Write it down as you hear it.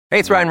Hey,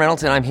 it's Ryan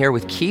Reynolds, and I'm here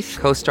with Keith,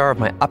 co-star of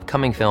my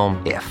upcoming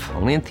film, If,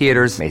 only in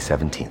theaters May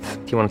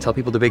 17th. Do you want to tell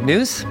people the big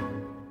news?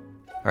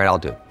 All right, I'll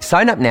do it.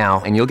 Sign up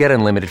now and you'll get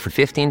unlimited for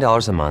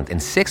 $15 a month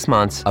and 6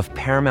 months of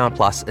Paramount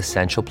Plus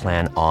Essential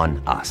Plan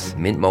on us.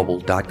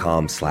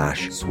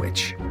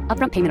 MintMobile.com/switch.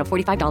 Upfront payment of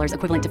 $45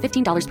 equivalent to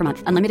 $15 per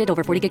month. Unlimited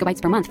over 40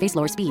 gigabytes per month. Face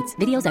lower speeds.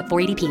 Videos at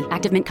 480p.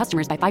 Active Mint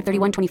customers by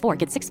 531.24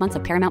 get 6 months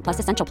of Paramount Plus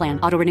Essential Plan.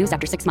 Auto renews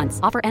after 6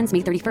 months. Offer ends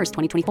May 31st,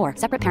 2024.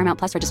 Separate Paramount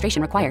Plus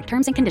registration required.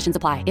 Terms and conditions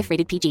apply if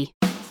rated PG.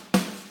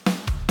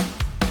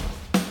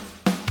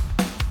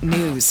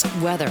 News,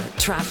 weather,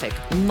 traffic,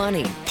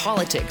 money,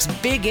 politics,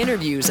 big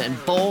interviews, and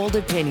bold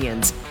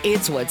opinions.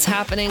 It's what's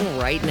happening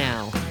right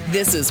now.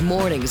 This is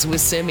Mornings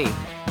with Simi.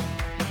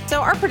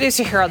 So our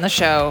producer here on the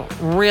show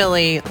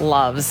really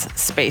loves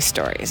space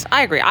stories.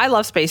 I agree. I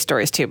love space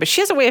stories too, but she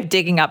has a way of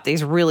digging up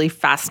these really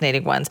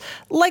fascinating ones,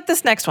 like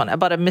this next one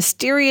about a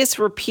mysterious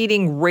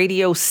repeating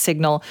radio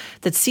signal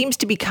that seems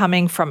to be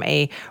coming from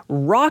a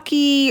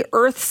rocky,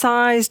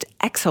 Earth-sized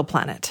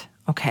exoplanet.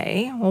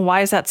 Okay, well,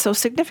 why is that so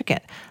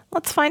significant?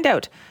 Let's find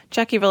out.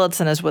 Jackie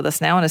Villadsen is with us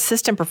now, an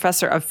assistant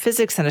professor of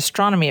physics and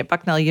astronomy at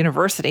Bucknell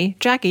University.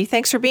 Jackie,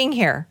 thanks for being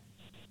here.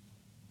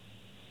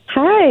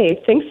 Hi,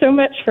 thanks so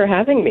much for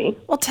having me.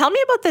 Well, tell me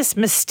about this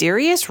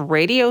mysterious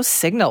radio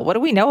signal. What do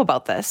we know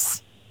about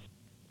this?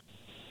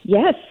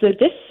 Yes, so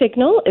this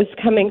signal is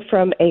coming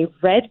from a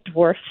red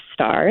dwarf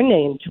star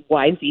named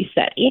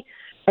Zeller.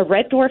 A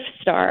red dwarf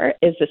star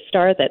is a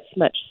star that's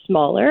much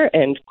smaller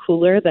and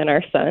cooler than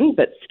our sun,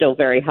 but still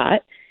very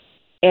hot.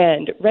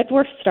 And red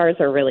dwarf stars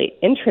are really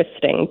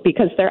interesting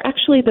because they're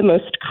actually the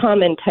most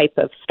common type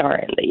of star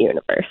in the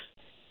universe.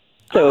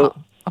 So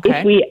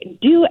if we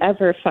do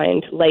ever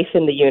find life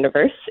in the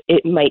universe,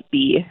 it might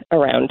be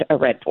around a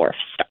red dwarf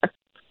star.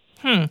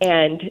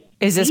 And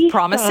is this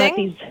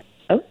promising?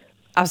 I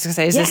was going to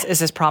say, is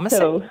this promising?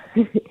 So,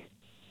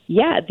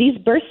 these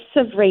bursts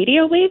of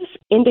radio waves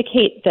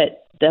indicate that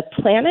the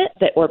planet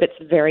that orbits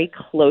very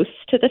close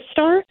to the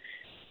star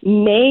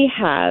may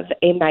have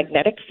a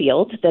magnetic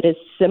field that is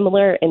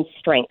similar in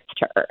strength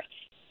to Earth.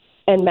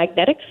 And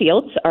magnetic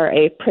fields are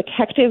a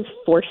protective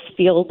force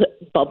field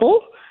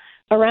bubble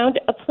around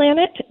a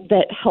planet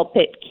that help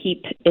it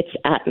keep its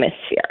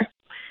atmosphere.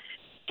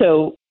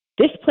 So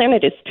this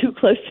planet is too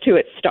close to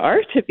its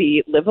star to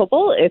be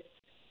livable. It's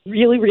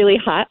really, really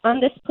hot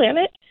on this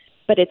planet,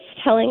 but it's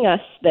telling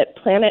us that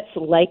planets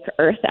like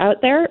Earth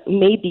out there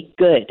may be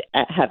good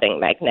at having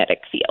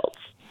magnetic fields,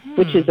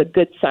 which is a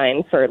good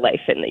sign for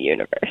life in the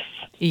universe.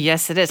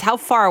 Yes, it is. How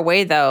far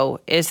away, though,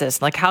 is this?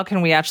 Like, how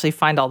can we actually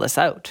find all this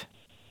out?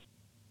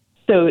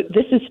 So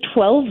this is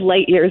 12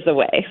 light years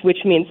away,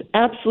 which means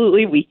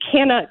absolutely we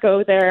cannot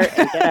go there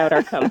and get out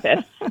our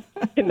compass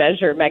to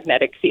measure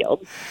magnetic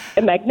fields.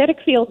 And magnetic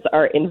fields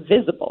are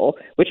invisible,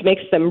 which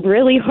makes them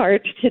really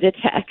hard to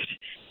detect.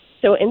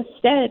 So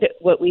instead,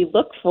 what we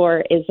look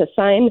for is a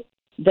sign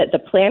that the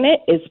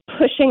planet is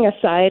pushing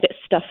aside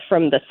stuff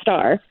from the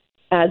star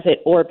as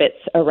it orbits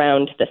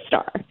around the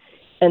star.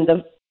 And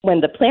when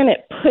the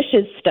planet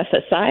pushes stuff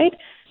aside,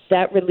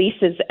 that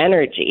releases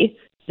energy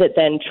that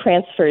then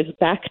transfers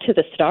back to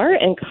the star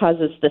and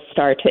causes the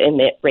star to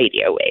emit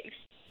radio waves.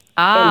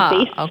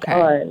 And based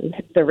on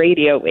the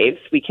radio waves,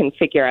 we can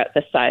figure out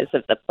the size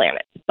of the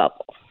planet's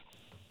bubble.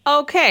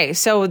 Okay,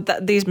 so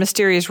these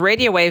mysterious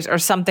radio waves are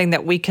something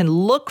that we can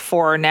look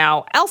for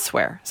now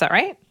elsewhere. Is that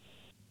right?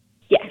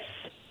 Yes.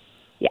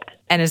 Yeah.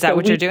 And is that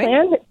what you're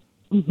doing?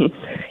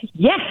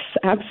 Yes,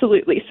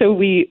 absolutely. So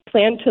we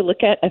plan to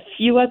look at a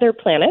few other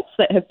planets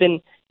that have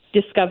been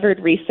discovered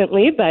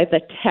recently by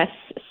the TESS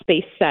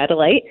space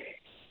satellite.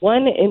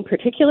 One in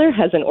particular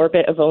has an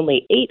orbit of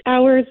only 8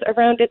 hours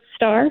around its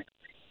star.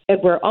 And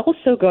we're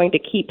also going to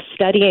keep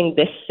studying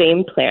this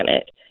same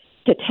planet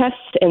to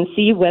test and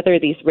see whether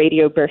these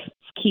radio bursts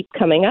keep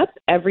coming up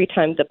every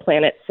time the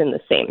planet's in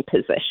the same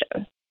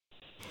position.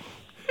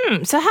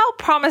 So how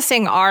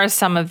promising are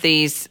some of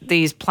these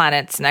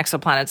planets and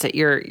exoplanets that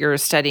you're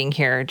studying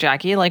here,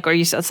 Jackie? Like, are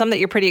you some that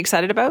you're pretty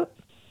excited about?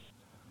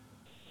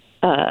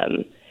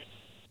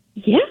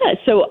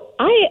 So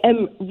I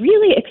am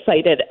really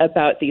excited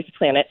about these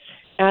planets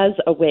as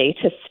a way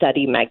to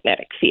study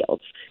magnetic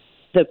fields.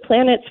 The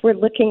planets we're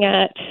looking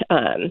at,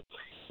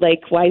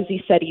 like Zeller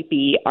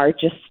B, are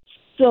just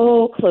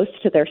so close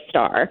to their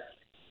star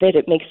that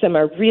it makes them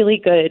a really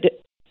good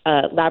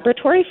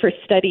laboratory for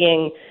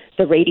studying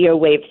the radio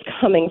waves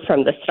coming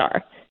from the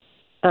star.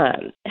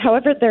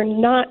 However, they're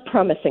not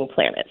promising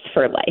planets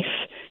for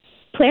life.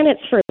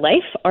 Planets for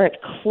life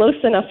aren't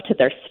close enough to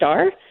their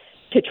star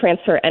to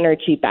transfer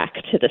energy back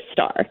to the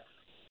star.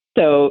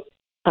 So,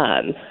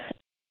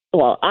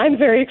 I'm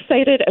very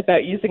excited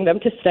about using them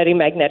to study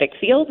magnetic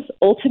fields.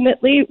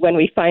 Ultimately, when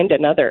we find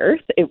another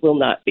Earth, it will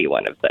not be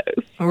one of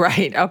those.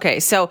 Right. Okay.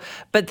 So,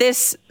 but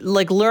this,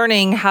 like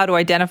learning how to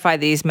identify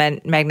these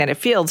magnetic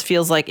fields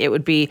feels like it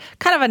would be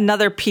kind of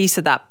another piece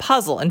of that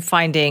puzzle in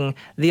finding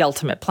the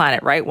ultimate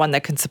planet, right? One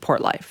that can support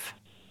life.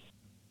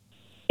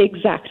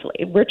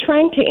 Exactly. We're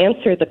trying to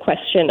answer the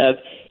question of,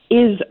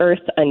 is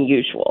Earth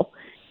unusual?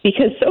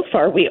 because so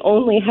far we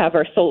only have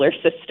our solar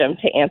system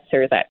to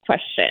answer that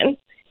question.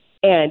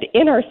 And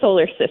in our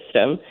solar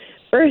system,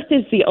 Earth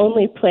is the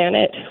only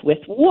planet with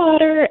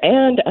water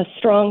and a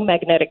strong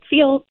magnetic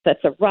field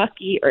that's a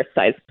rocky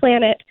Earth-sized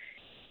planet.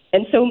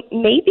 And so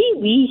maybe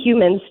we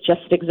humans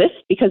just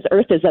exist because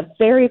Earth is a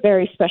very,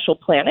 very special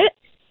planet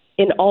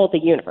in all the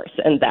universe,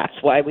 and that's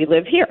why we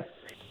live here.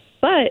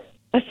 But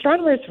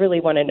astronomers really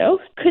want to know,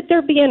 could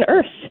there be an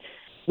Earth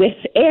with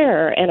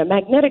air and a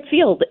magnetic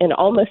field in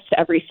almost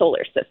every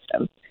solar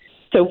system?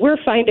 So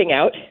we're finding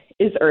out,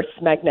 is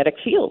Earth's magnetic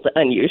field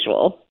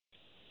unusual?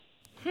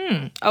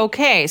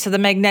 Okay, so the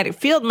magnetic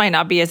field might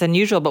not be as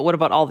unusual, but what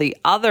about all the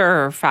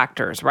other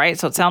factors, right?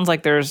 So it sounds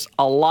like there's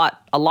a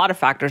lot of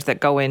factors that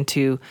go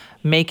into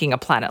making a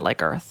planet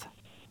like Earth.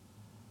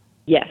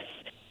 Yes.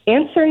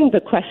 Answering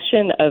the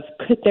question of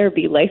could there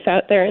be life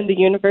out there in the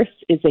universe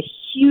is a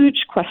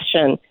huge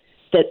question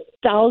that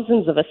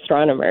thousands of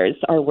astronomers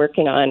are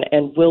working on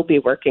and will be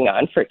working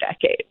on for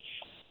decades.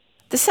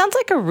 This sounds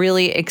like a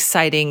really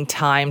exciting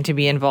time to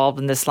be involved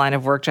in this line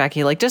of work,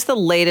 Jackie. Like just the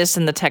latest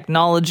in the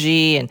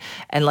technology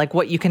and like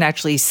what you can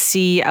actually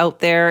see out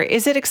there.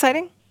 Is it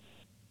exciting?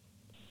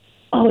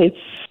 Oh, it's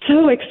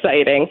so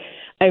exciting.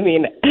 I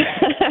mean,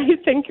 I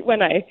think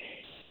when I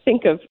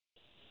think of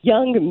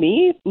young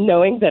me,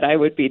 knowing that I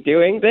would be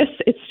doing this,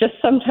 it's just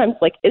sometimes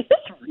like, is this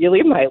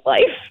really my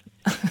life?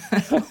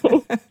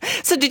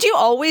 So did you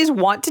always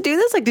want to do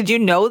this? Like, did you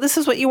know this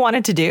is what you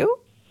wanted to do?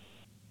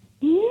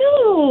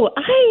 No,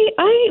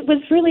 I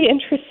was really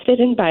interested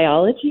in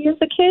biology as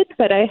a kid,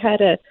 but I had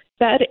a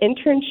bad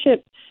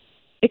internship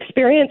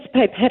experience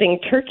pipetting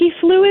turkey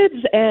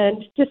fluids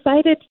and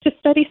decided to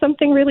study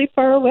something really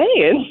far away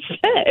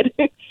instead.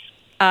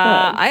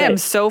 I am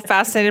so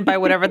fascinated by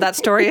whatever that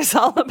story is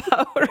all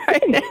about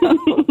right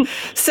now.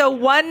 So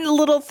one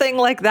little thing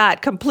like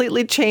that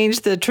completely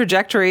changed the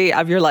trajectory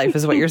of your life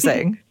is what you're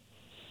saying.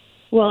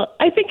 Well,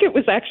 I think it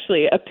was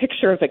actually a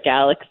picture of a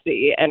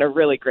galaxy and a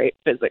really great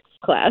physics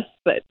class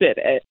that did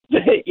it.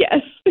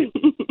 Yes.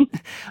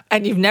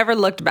 And you've never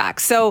looked back.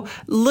 So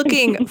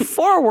looking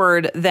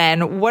forward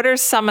then, what are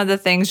some of the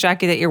things,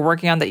 Jackie, that you're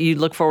working on that you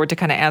look forward to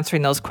kind of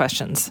answering those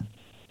questions?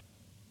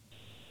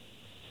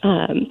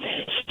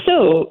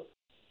 So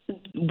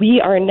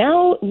we are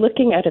now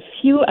looking at a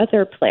few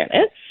other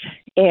planets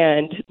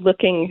and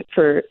looking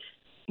for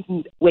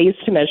ways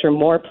to measure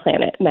more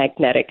planet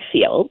magnetic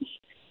fields.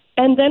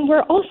 And then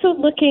we're also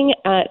looking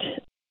at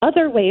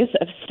other ways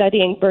of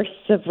studying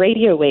bursts of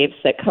radio waves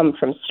that come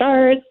from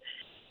stars,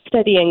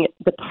 studying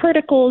the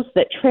particles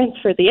that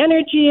transfer the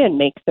energy and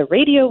make the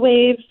radio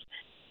waves,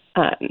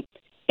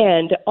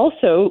 and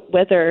also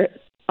whether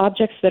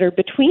objects that are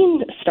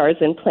between stars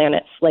and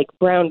planets, like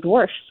brown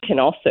dwarfs, can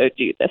also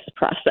do this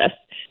process.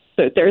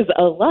 So there's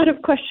a lot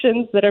of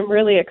questions that I'm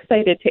really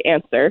excited to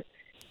answer.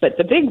 But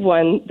the big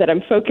one that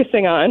I'm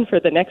focusing on for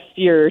the next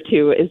year or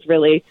two is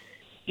really,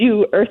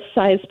 do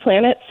Earth-sized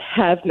planets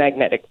have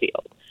magnetic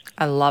fields?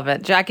 I love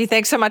it. Jackie,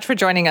 thanks so much for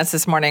joining us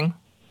this morning.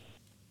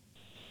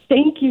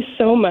 Thank you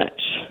so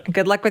much.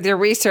 Good luck with your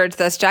research.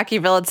 That's Jackie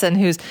Villadsen,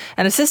 who's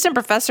an assistant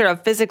professor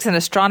of physics and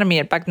astronomy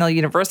at Bucknell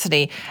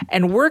University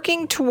and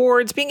working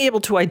towards being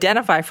able to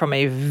identify from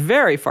a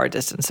very far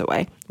distance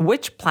away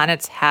which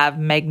planets have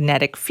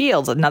magnetic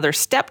fields. Another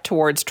step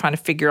towards trying to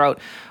figure out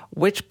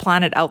which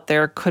planet out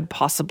there could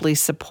possibly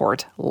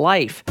support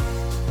life.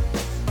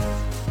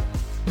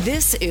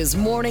 This is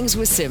Mornings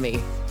with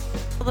Simi.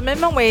 Well, the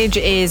minimum wage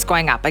is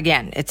going up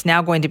again. It's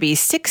now going to be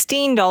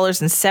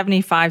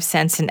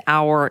 $16.75 an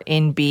hour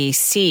in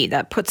BC.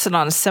 That puts it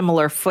on a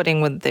similar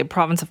footing with the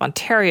province of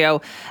Ontario.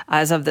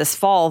 As of this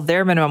fall,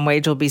 their minimum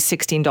wage will be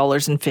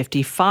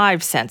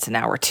 $16.55 an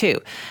hour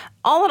too.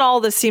 All in all,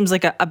 this seems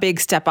like a big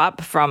step up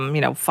from,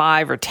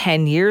 5 or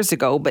 10 years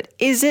ago, but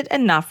is it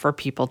enough for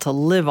people to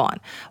live on?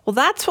 Well,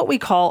 that's what we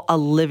call a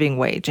living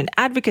wage, and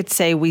advocates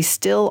say we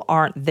still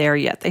aren't there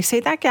yet. They say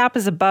that gap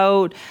is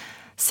about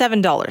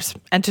 $7.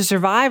 And to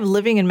survive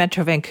living in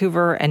Metro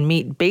Vancouver and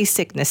meet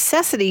basic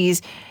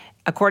necessities,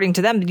 according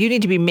to them, you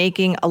need to be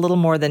making a little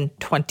more than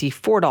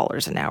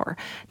 $24 an hour.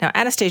 Now,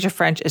 Anastasia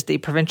French is the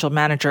Provincial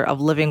Manager of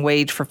Living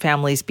Wage for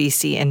Families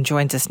BC and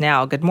joins us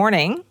now. Good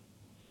morning.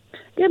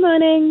 Good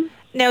morning.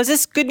 Now, is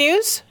this good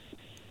news?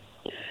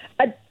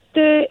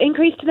 The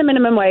increase to the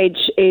minimum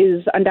wage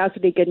is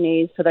undoubtedly good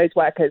news for those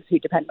workers who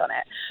depend on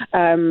it.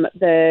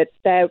 Their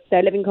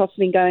living costs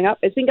have been going up.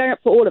 It's been going up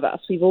for all of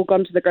us. We've all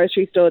gone to the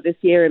grocery store this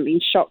year and been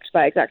shocked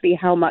by exactly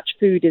how much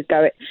food is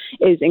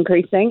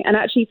increasing. And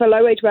actually, for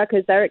low-wage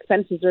workers, their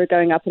expenses are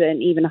going up at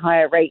an even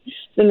higher rate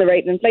than the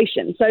rate of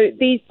inflation. So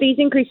these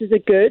increases are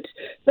good.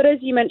 But as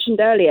you mentioned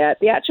earlier,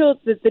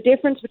 the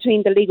difference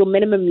between the legal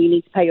minimum you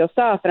need to pay your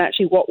staff and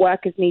actually what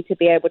workers need to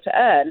be able to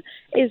earn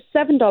is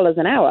 $7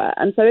 an hour.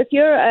 And so if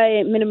you're a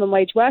minimum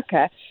wage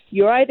worker,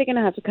 you're either going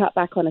to have to cut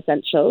back on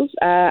essentials,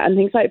 and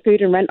things like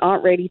food and rent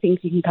aren't really things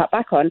you can cut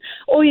back on,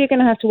 or you're going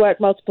to have to work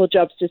multiple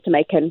jobs just to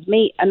make ends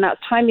meet, and that's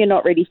time you're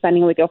not really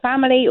spending with your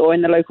family or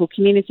in the local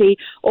community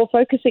or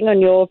focusing on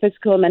your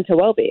physical and mental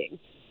well-being.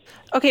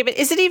 Okay, but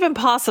is it even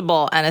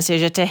possible,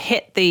 Anastasia, to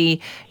hit the,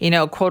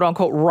 quote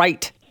unquote,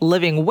 right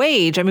living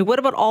wage? I mean, what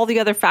about all the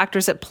other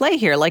factors at play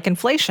here, like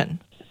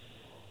inflation?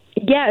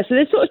 Yeah, so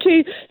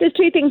there's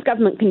two things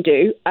government can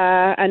do,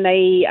 and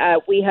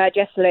we heard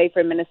yesterday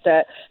from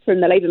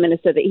the Labour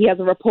Minister, that he has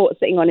a report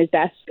sitting on his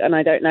desk, and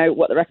I don't know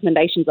what the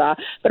recommendations are,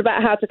 but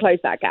about how to close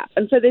that gap.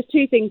 And so there's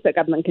two things that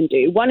government can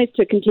do. One is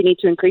to continue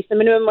to increase the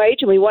minimum wage,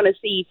 and we want to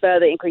see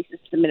further increases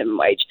to the minimum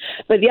wage.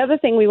 But the other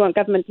thing we want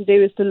government to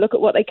do is to look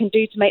at what they can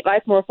do to make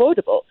life more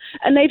affordable.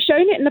 And they've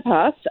shown it in the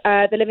past.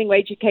 The living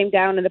wage came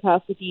down in the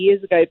past a few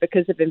years ago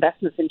because of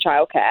investments in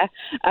childcare,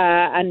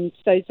 and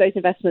those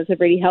investments have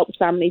really helped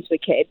families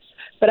with kids.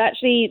 But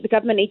actually, the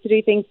government needs to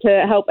do things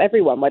to help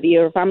everyone, whether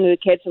you're a family with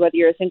kids or whether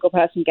you're a single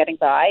person getting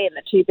by. And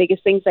the two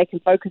biggest things they can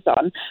focus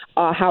on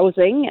are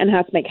housing and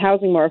how to make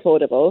housing more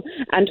affordable,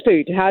 and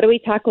food. How do we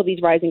tackle these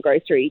rising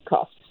grocery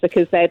costs?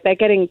 Because they're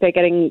getting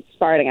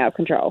spiraling out of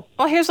control.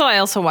 Well, here's what I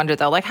also wonder,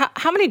 though. Like,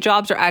 how many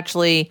jobs are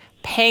actually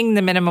paying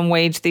the minimum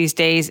wage these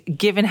days,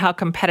 given how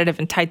competitive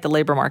and tight the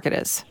labor market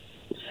is?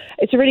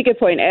 It's a really good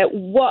point.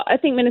 What I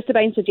think Minister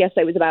Bain said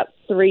yesterday was about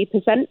 3%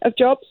 of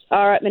jobs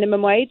are at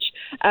minimum wage.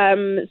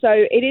 So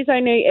it's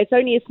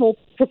only a small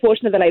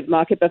proportion of the labour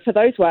market, but for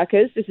those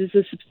workers, this is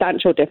a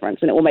substantial difference,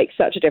 and it will make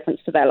such a difference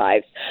to their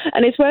lives.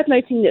 And it's worth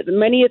noting that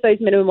many of those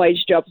minimum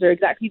wage jobs are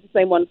exactly the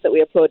same ones that we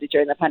applauded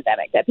during the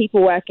pandemic. They're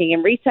people working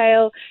in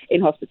retail,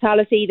 in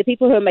hospitality, the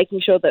people who are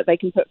making sure that they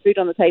can put food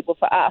on the table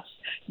for us.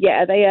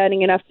 Yeah, are they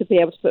earning enough to be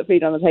able to put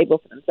food on the table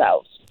for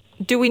themselves?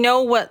 Do we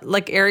know what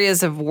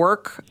areas of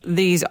work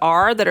these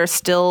are that are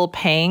still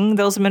paying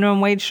those minimum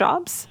wage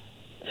jobs?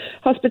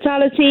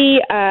 Hospitality,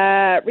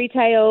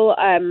 retail,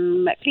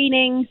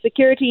 cleaning,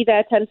 security,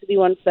 there tend to be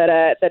ones that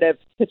are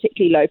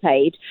particularly low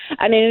paid.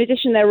 And in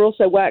addition, there are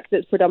also work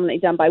that's predominantly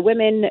done by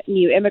women,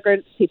 new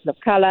immigrants, people of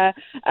colour.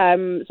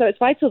 So it's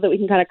vital that we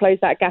can kind of close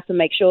that gap and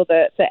make sure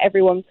that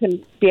everyone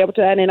can be able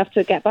to earn enough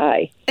to get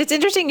by. It's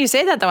interesting you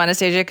say that, though,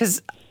 Anastasia,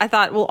 because I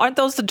thought, well, aren't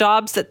those the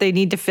jobs that they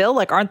need to fill?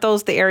 Like, aren't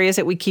those the areas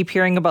that we keep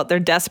hearing about? They're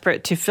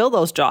desperate to fill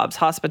those jobs.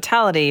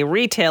 Hospitality,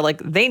 retail,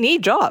 they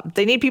need jobs.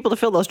 They need people to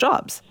fill those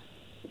jobs.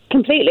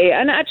 Completely.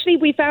 And actually,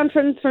 we found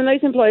from those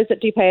employers that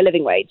do pay a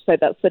living wage, so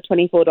that's the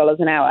 $24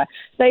 an hour,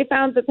 they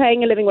found that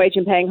paying a living wage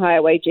and paying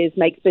higher wages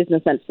makes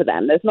business sense for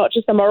them. There's not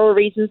just the moral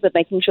reasons of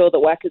making sure that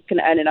workers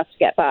can earn enough to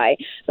get by,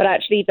 but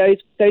actually those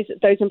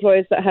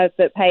employers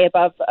that pay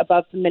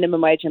above the minimum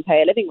wage and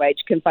pay a living wage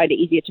can find it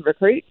easier to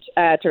recruit,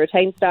 to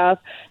retain staff.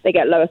 They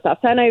get lower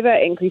staff turnover,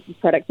 increases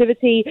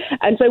productivity.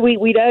 And so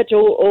we'd urge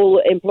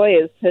all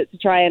employers to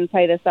try and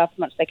pay their staff as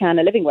much as they can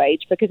a living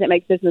wage, because it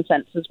makes business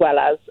sense as well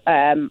as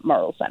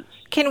moral sense.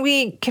 Can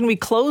we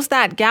close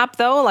that gap,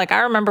 though? Like,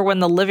 I remember when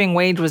the living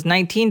wage was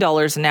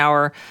 $19 an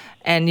hour,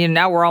 and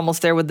now we're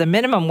almost there with the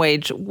minimum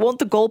wage. Won't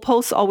the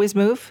goalposts always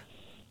move?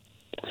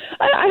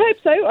 I hope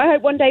so. I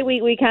hope one day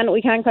we can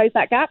close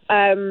that gap.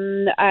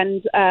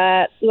 And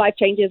life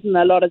changes, and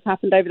a lot has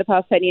happened over the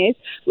past 10 years.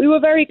 We were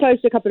very close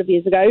a couple of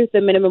years ago. The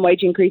minimum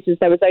wage increases,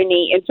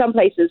 in some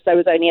places, there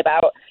was only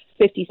about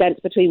 50 cents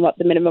between what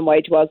the minimum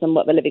wage was and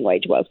what the living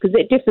wage was, because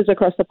it differs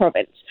across the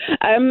province.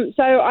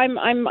 So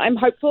I'm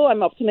hopeful,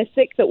 I'm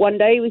optimistic that one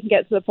day we can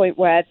get to the point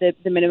where the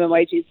minimum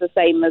wage is the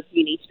same as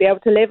you need to be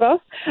able to live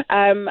off.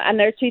 And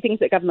there are two things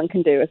that government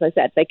can do, as I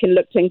said. They can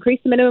look to increase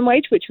the minimum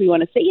wage, which we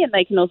want to see, and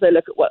they can also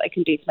look at what they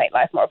can do to make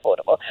life more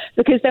affordable,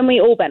 because then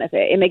we all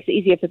benefit. It makes it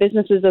easier for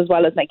businesses as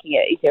well as making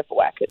it easier for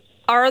workers.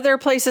 Are there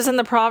places in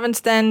the province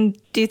then,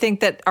 do you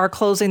think, that are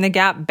closing the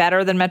gap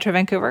better than Metro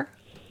Vancouver?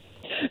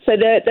 So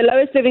the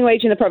lowest living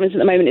wage in the province at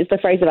the moment is the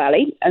Fraser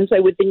Valley. And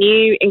so with the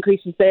new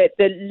increases, the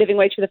living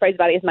wage for the Fraser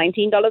Valley is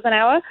 $19 an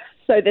hour.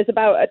 So there's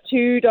about a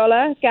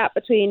 $2 gap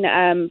between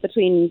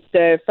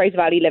the Fraser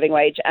Valley living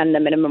wage and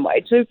the minimum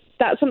wage. So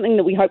that's something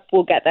that we hope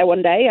will get there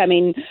one day. I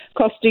mean,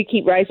 costs do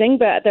keep rising,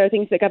 but there are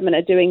things that government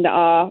are doing that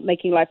are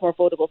making life more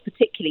affordable,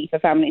 particularly for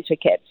families with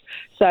kids.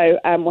 So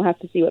we'll have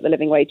to see what the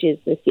living wage is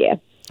this year.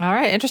 All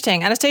right,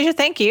 interesting. Anastasia,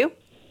 thank you.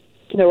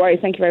 No worries.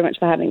 Thank you very much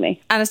for having me.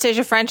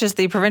 Anastasia French is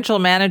the Provincial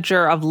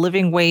Manager of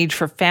Living Wage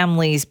for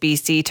Families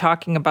BC,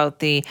 talking about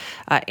the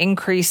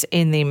increase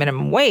in the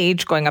minimum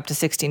wage going up to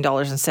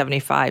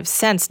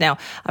 $16.75. Now,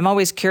 I'm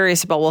always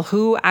curious about, well,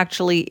 who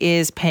actually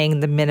is paying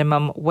the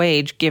minimum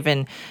wage,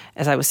 given,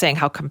 as I was saying,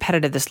 how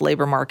competitive this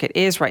labor market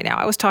is right now.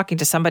 I was talking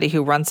to somebody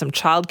who runs some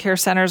childcare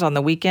centers on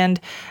the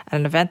weekend at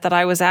an event that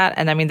I was at.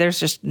 And I mean,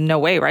 there's just no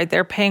way, right?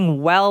 They're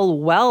paying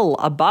well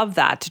above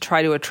that to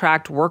try to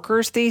attract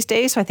workers these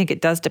days. So I think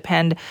it does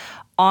depend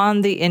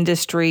on the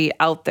industry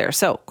out there.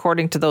 So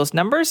according to those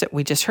numbers,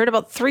 we just heard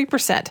about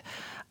 3%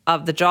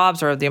 of the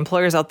jobs or the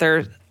employers out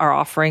there are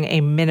offering a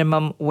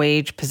minimum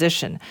wage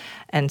position.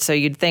 And so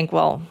you'd think,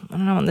 well, I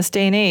don't know, in this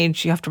day and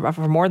age, you have to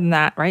offer more than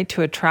that, right,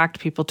 to attract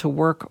people to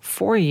work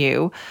for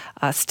you.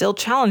 Still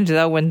challenged,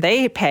 though, when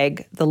they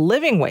peg the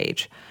living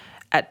wage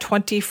at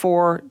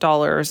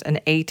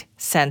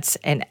 $24.08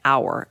 an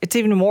hour. It's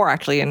even more,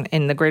 actually,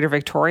 in the Greater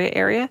Victoria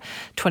area.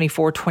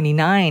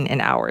 $24.29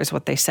 an hour is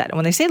what they said. And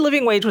when they say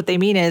living wage, what they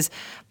mean is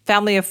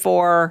family of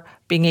four,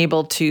 being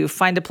able to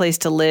find a place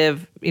to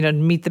live,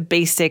 meet the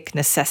basic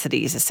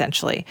necessities,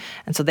 essentially.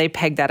 And so they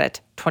pegged that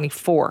at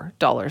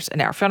 $24 an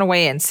hour. If you want to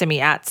weigh in,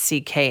 Simi at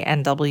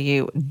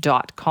cknw.com.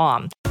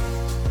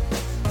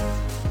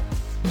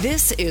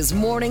 This is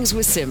Mornings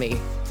with Simi.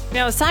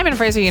 Simon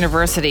Fraser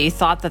University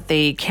thought that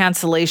the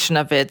cancellation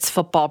of its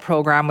football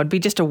program would be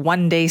just a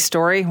one-day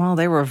story. Well,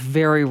 they were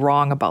very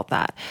wrong about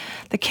that.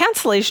 The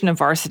cancellation of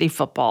varsity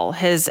football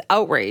has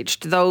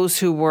outraged those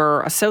who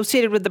were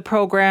associated with the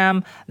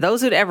program,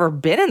 those who'd ever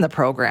been in the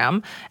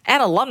program,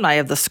 and alumni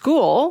of the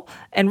school,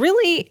 and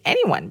really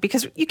anyone,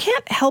 because you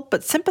can't help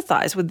but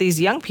sympathize with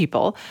these young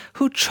people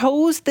who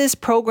chose this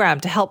program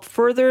to help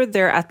further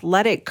their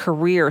athletic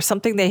career,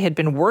 something they had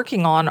been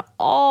working on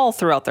all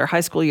throughout their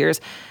high school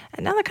years.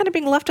 And now they're kind of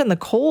being left in the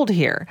cold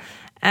here.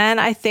 And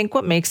I think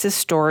what makes this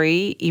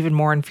story even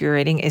more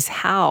infuriating is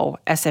how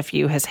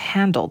SFU has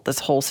handled this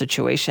whole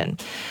situation.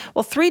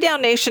 Well, 3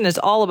 Down Nation is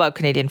all about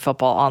Canadian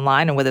football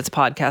online and with its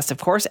podcast, of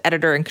course.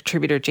 Editor and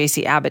contributor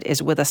JC Abbott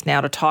is with us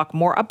now to talk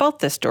more about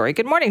this story.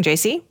 Good morning,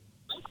 JC.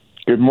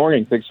 Good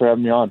morning. Thanks for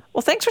having me on.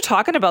 Well, thanks for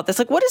talking about this.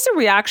 What has the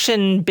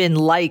reaction been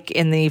like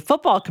in the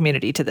football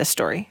community to this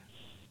story?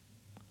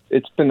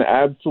 It's been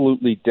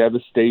absolutely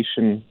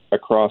devastation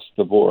across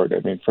the board. I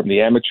mean, from the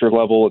amateur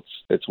level,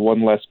 it's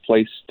one less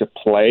place to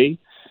play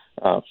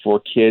for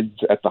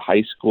kids at the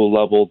high school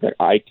level that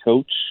I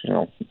coach.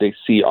 They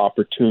see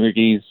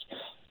opportunities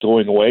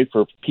going away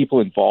for people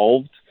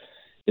involved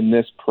in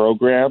this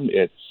program.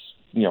 It's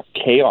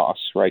chaos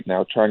right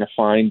now, trying to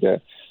find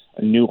a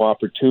new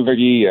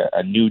opportunity,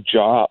 a new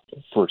job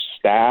for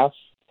staff,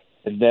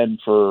 and then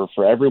for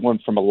everyone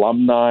from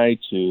alumni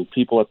to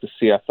people at the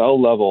CFL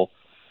level.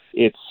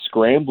 It's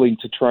scrambling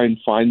to try and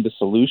find the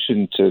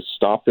solution to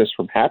stop this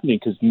from happening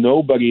because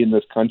nobody in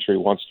this country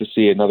wants to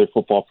see another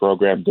football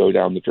program go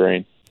down the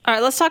drain. All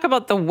right, let's talk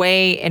about the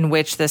way in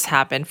which this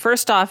happened.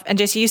 First off, and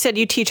JC, you said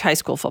you teach high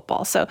school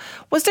football. So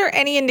was there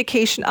any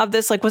indication of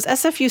this? Was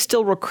SFU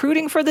still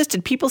recruiting for this?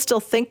 Did people still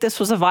think this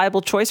was a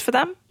viable choice for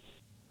them?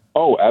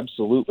 Oh,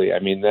 absolutely. I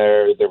mean,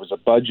 there was a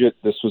budget.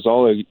 This was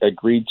all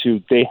agreed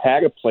to. They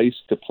had a place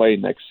to play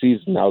next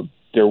season. Now,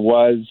 there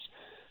was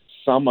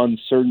some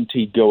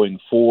uncertainty going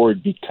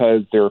forward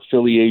because their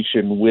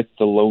affiliation with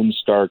the Lone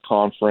Star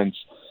Conference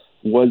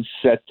was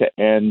set to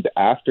end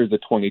after the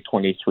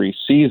 2023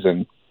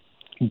 season,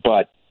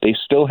 but they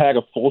still had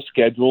a full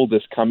schedule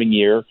this coming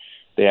year.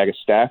 They had a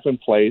staff in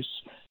place.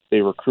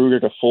 They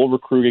recruited a full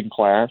recruiting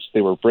class.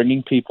 They were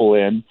bringing people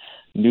in,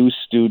 new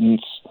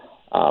students.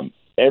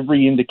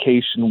 Every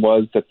indication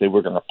was that they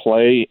were going to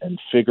play and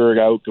figure it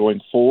out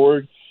going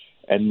forward,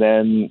 and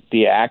then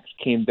the axe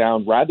came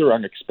down rather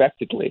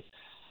unexpectedly.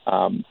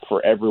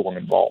 For everyone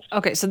involved.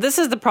 Okay, so this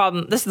is the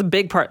problem. This is the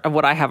big part of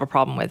what I have a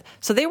problem with.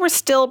 So they were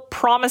still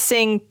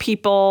promising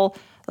people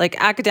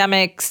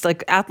academics,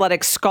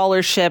 athletic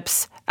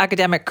scholarships,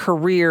 academic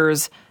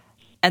careers,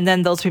 and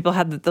then those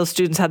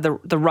students had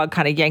the rug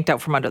kind of yanked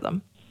out from under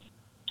them.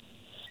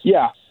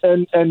 Yeah,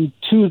 and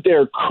to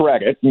their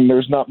credit, and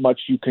there's not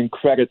much you can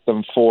credit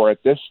them for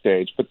at this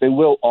stage, but they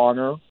will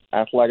honor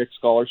athletic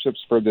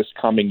scholarships for this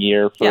coming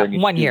year for any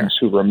students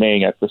who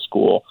remain at the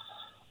school.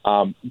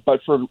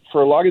 But for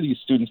a lot of these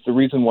students, the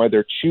reason why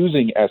they're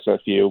choosing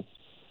SFU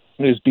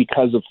is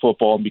because of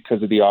football and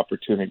because of the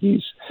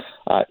opportunities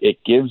it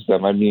gives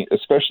them. I mean,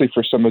 especially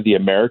for some of the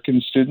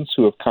American students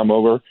who have come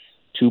over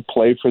to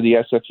play for the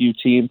SFU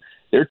team,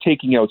 they're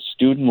taking out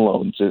student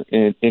loans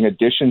in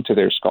addition to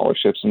their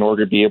scholarships in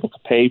order to be able to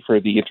pay for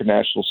the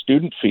international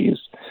student fees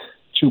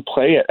to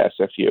play at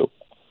SFU.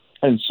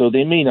 And so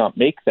they may not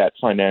make that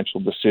financial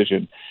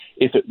decision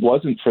if it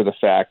wasn't for the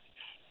fact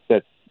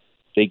that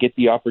they get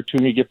the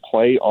opportunity to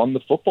play on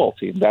the football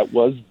team. That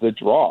was the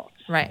draw.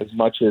 Right. As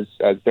much as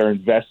they're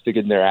invested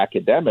in their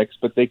academics,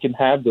 but they can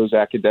have those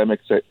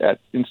academics at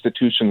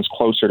institutions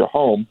closer to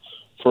home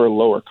for a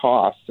lower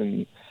cost.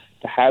 And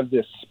to have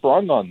this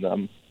sprung on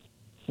them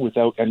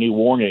without any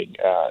warning,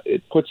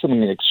 it puts them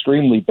in an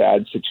extremely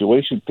bad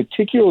situation,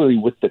 particularly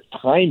with the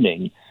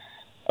timing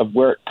of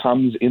where it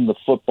comes in the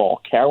football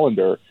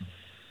calendar.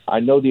 I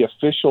know the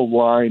official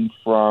line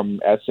from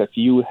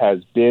SFU has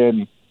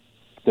been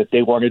that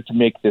they wanted to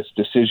make this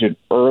decision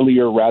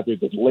earlier rather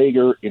than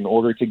later in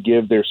order to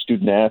give their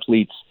student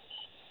athletes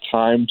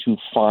time to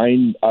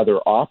find other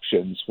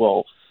options.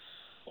 Well,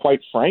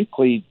 quite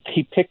frankly,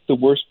 they picked the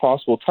worst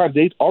possible time.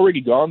 They'd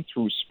already gone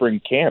through spring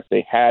camp.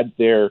 They had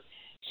their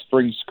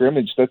spring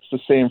scrimmage. That's the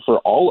same for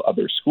all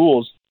other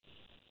schools.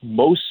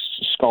 Most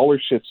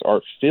scholarships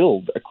are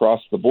filled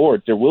across the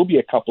board. There will be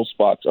a couple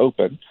spots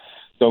open.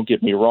 Don't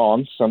get me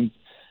wrong. Some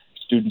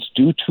students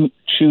do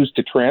choose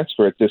to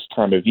transfer at this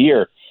time of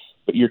year.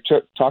 But you're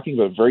talking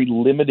about very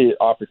limited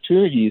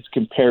opportunities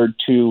compared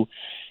to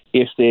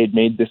if they had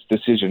made this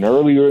decision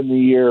earlier in the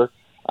year,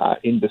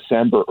 in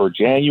December or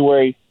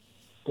January,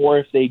 or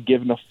if they'd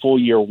given a full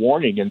year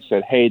warning and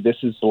said, hey, this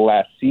is the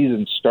last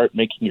season, start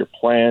making your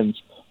plans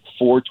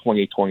for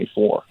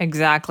 2024.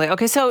 Exactly.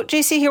 Okay, so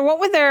JC here, what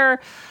were their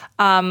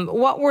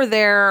What were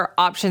their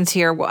options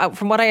here?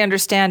 From what I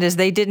understand is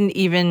they didn't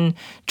even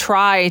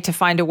try to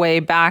find a way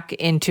back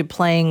into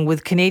playing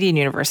with Canadian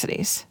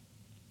universities.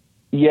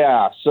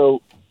 Yeah,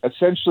 so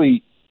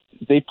essentially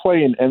they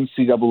play in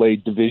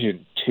NCAA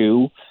Division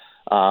II.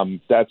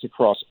 That's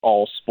across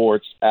all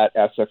sports at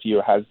SFU.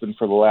 It has been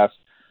for the last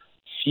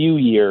few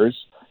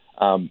years.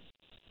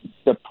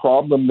 The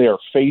problem they're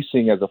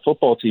facing as a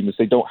football team is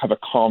they don't have a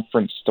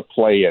conference to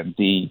play in.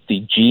 The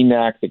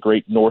GNAC, the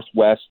Great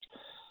Northwest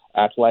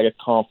Athletic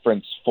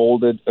Conference,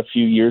 folded a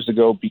few years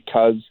ago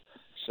because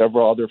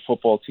several other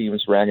football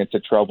teams ran into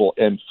trouble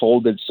and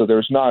folded. So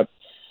there's not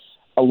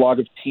a lot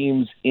of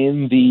teams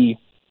in the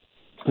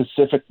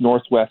Pacific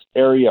Northwest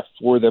area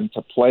for them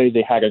to play.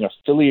 They had an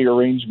affiliate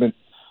arrangement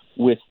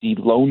with the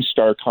Lone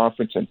Star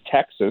Conference in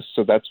Texas,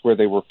 so that's where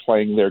they were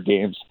playing their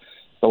games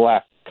the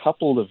last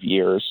couple of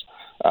years.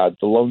 The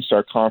Lone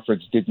Star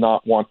Conference did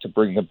not want to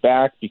bring them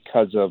back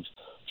because of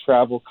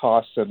travel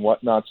costs and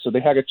whatnot, so they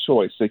had a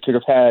choice. They could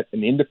have had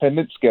an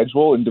independent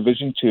schedule in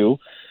Division II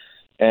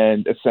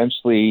and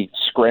essentially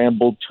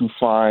scrambled to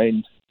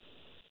find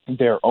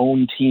their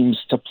own teams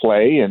to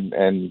play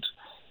and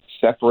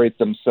separate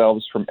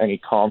themselves from any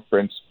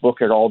conference, book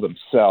it all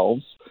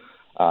themselves.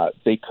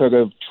 They could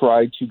have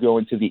tried to go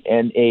into the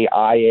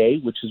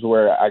NAIA, which is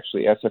where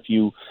actually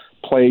SFU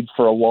played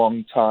for a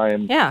long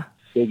time,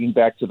 dating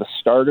back to the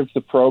start of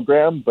the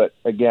program. But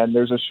again,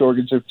 there's a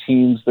shortage of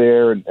teams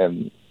there,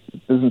 and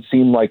it doesn't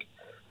seem like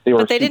they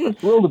were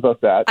thrilled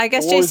about that. I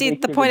guess,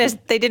 JC, the point is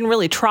they didn't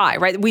really try,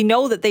 right? We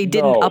know that they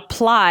didn't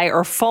apply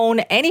or phone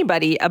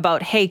anybody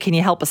about, hey, can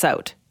you help us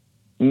out?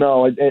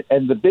 No,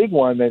 and the big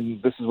one,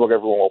 and this is what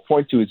everyone will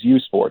point to, is U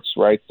Sports,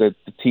 right? The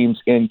teams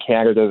in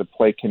Canada that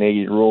play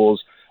Canadian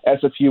rules.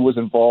 SFU was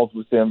involved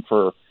with them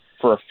for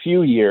a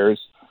few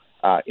years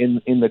in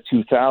the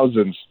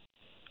 2000s.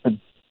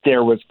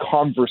 There was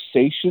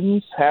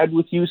conversations had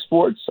with U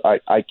Sports,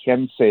 I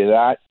can say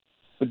that,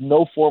 but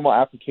no formal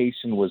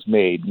application was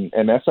made.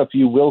 And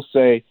SFU will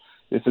say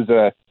this is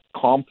a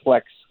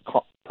complex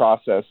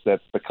process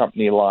that's the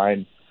company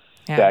line,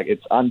 that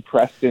it's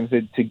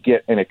unprecedented to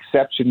get an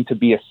exception to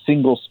be a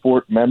single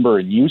sport member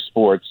in U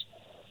Sports.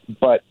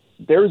 But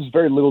there is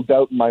very little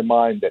doubt in my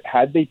mind that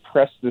had they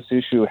pressed this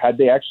issue, had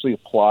they actually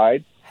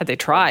applied, had they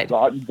tried,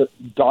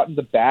 gotten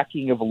the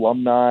backing of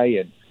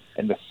alumni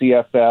and the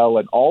CFL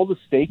and all the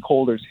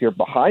stakeholders here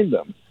behind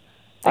them,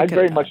 I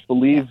very much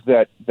believe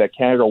that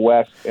Canada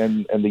West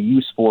and the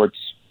U Sports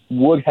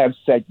would have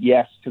said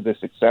yes to this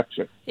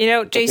exception. You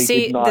know,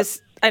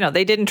 JC, I know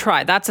they didn't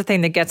try. That's the thing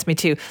that gets me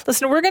too.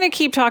 Listen, we're going to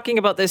keep talking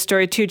about this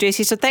story too,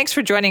 JC. So thanks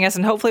for joining us,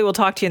 and hopefully we'll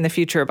talk to you in the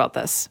future about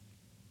this.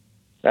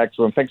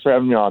 Excellent. Thanks for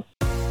having me on.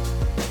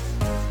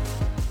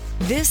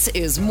 This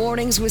is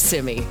Mornings with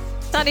Simi.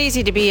 It's not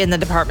easy to be in the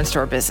department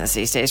store business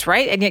these days,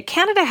 right? And yet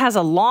Canada has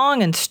a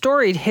long and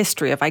storied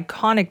history of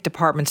iconic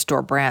department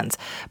store brands.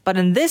 But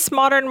in this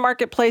modern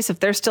marketplace, if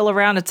they're still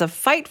around, it's a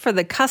fight for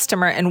the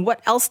customer and what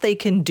else they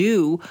can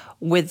do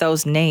with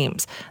those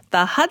names.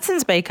 The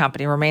Hudson's Bay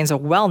Company remains a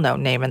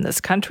well-known name in this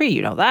country.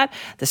 You know that.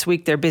 This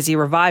week, they're busy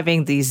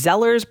reviving the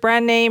Zeller's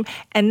brand name.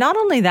 And not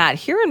only that,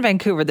 here in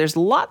Vancouver, there's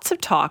lots of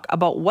talk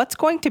about what's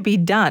going to be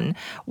done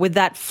with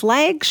that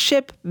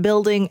flagship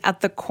building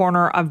at the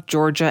corner of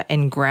Georgia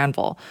and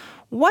Granville.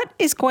 What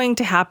is going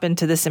to happen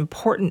to this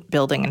important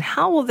building, and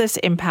how will this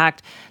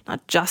impact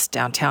not just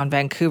downtown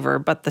Vancouver,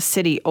 but the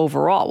city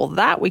overall? Well,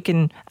 that we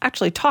can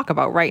actually talk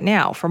about right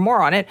now. For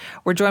more on it,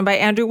 we're joined by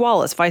Andrew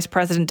Wallace, Vice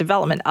President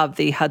Development of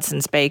the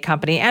Hudson's Bay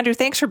Company. Andrew,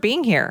 thanks for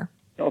being here.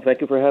 Oh, thank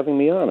you for having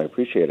me on. I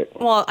appreciate it.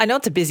 Well, I know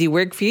it's a busy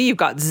week for you. You've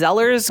got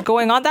Zeller's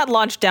going on. That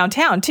launched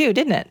downtown too,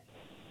 didn't it?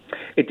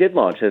 It did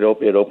launch. It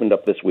opened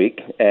up this week,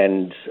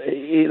 and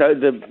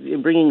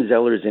bringing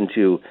Zeller's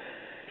into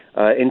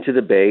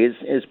the Bay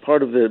is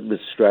part of the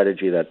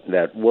strategy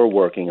that we're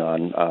working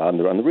on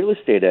the real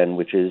estate end,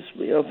 which is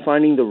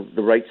finding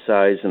the right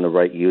size and the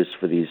right use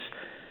for these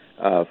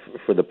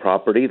for the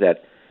property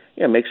that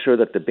makes sure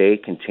that the Bay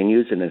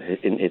continues in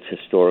its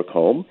historic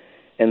home,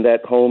 and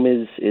that home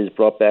is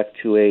brought back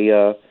to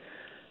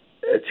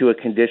a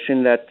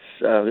condition that's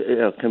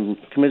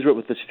commensurate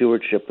with the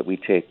stewardship that we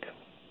take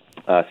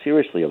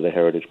seriously of the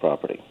heritage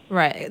property.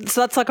 Right. So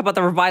let's talk about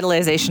the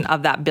revitalization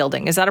of that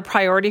building. Is that a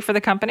priority for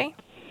the company?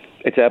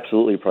 It's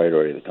absolutely a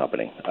priority of the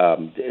company.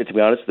 To be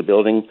honest, the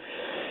building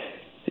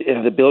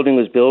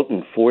was built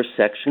in 4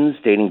 sections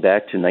dating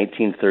back to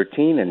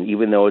 1913, and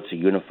even though it's a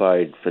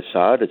unified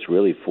facade, it's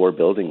really 4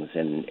 buildings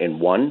in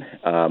one.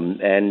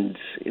 And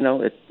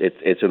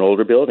it's an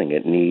older building.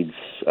 It needs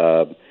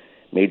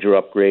major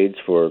upgrades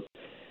for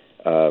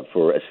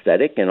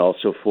aesthetic and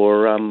also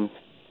for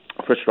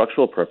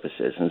structural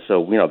purposes. And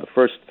so,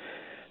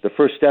 the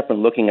first step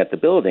in looking at the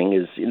building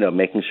is,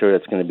 making sure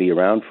it's going to be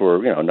around for,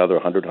 another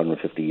 100,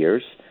 150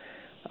 years.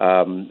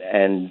 And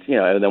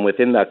then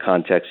within that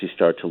context, you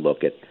start to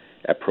look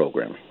at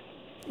program.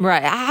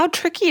 Right. How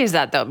tricky is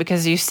that, though?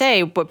 Because you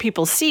say what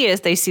people see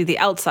is they see the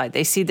outside.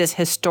 They see this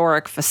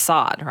historic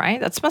facade, right?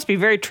 That must be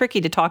very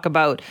tricky to talk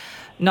about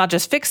not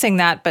just fixing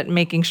that, but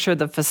making sure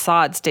the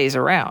facade stays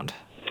around.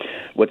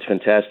 What's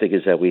fantastic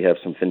is that we have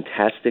some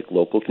fantastic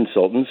local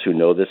consultants who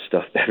know this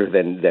stuff better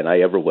than I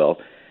ever will,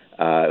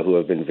 who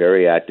have been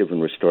very active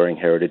in restoring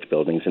heritage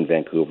buildings in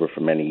Vancouver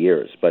for many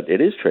years. But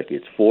it is tricky.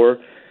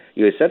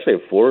 You essentially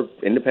have 4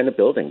 independent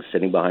buildings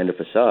sitting behind a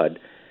facade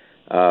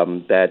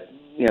that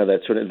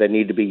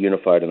need to be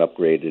unified and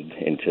upgraded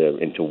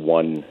into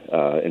one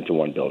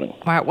building.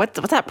 Wow, what's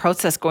that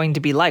process going to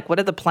be like? What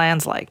are the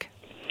plans like?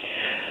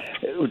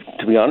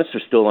 To be honest,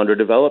 they're still under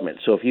development.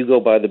 So if you go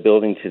by the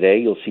building today,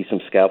 you'll see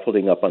some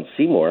scaffolding up on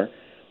Seymour,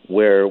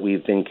 where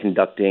we've been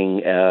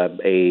conducting a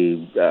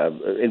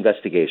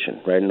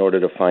investigation, right, in order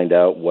to find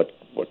out what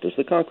does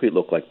the concrete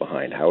look like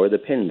behind, how are the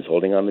pins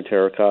holding on the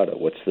terracotta,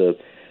 what's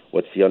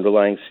the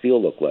underlying steel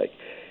look like,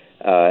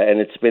 and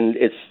it's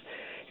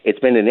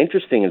been an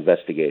interesting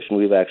investigation.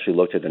 We've actually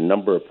looked at a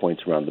number of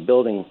points around the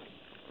building,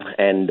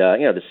 and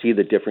to see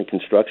the different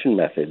construction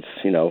methods,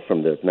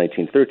 from the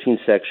 1913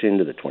 section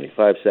to the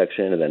 25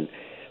 section, and then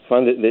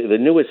finally the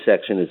newest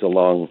section is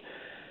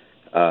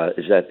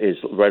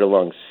right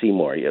along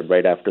Seymour,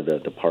 right after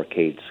the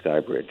Parkade Sky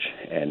Bridge,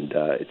 and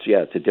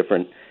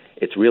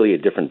it's really a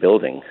different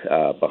building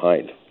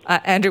behind.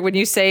 Andrew, when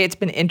you say it's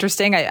been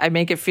interesting, I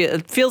make it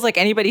feels like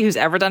anybody who's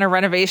ever done a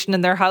renovation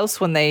in their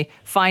house when they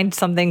find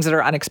some things that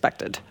are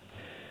unexpected.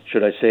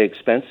 Should I say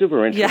expensive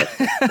or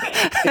interesting?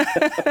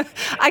 Yeah.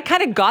 I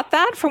kind of got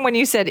that from when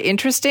you said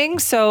interesting.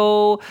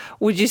 So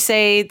would you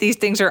say these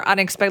things are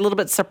unexpected, a little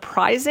bit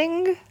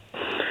surprising?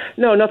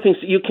 No, nothing.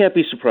 You can't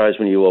be surprised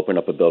when you open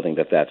up a building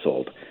that's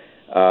old.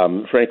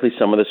 Frankly,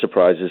 some of the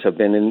surprises have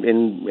been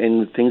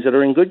in things that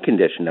are in good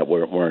condition that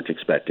weren't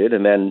expected,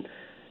 and then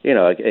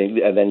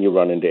you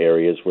run into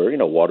areas where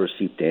water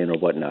seeped in or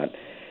whatnot.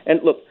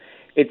 And look,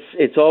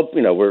 it's all we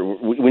knew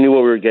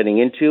what we were getting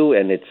into,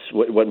 and it's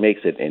what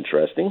makes it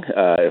interesting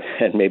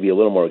and maybe a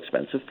little more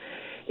expensive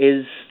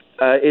is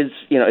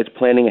it's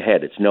planning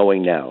ahead. It's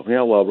knowing now.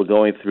 While we're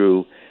going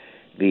through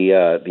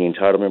the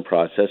entitlement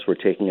process, we're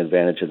taking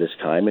advantage of this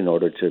time in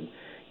order to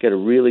get a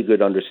really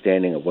good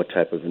understanding of what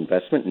type of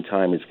investment and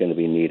time is going to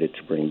be needed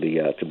to bring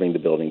the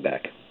building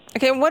back.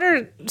 Okay, and what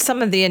are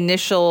some of the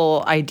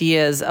initial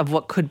ideas of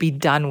what could be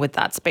done with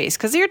that space?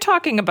 Because you're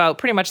talking about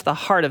pretty much the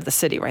heart of the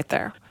city right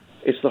there.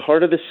 It's the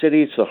heart of the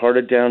city. It's the heart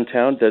of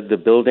downtown. The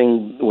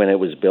building, when it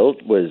was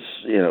built, was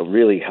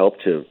really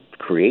helped to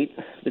create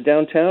the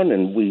downtown,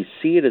 and we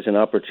see it as an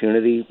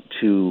opportunity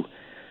to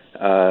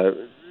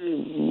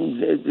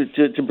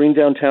bring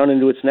downtown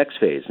into its next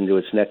phase, into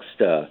its next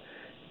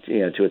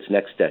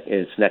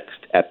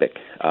epic.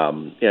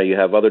 You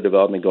have other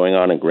development going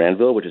on in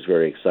Granville, which is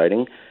very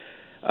exciting.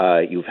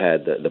 You've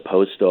had the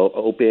Post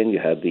open. You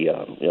have the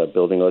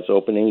building that's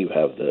opening. You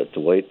have the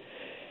Deloitte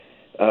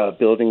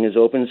building is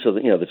open. So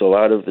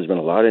there's been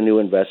a lot of new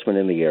investment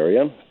in the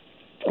area,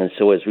 and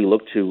so as we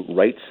look to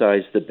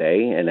right-size the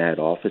bay and add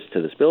office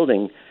to this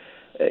building,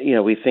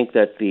 we think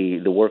that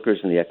the workers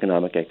and the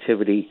economic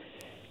activity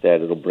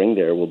that it'll bring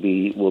there will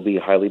be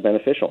highly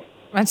beneficial.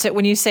 And so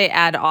when you say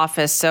add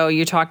office, so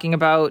you're talking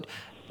about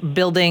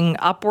building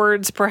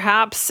upwards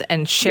perhaps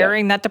and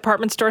sharing that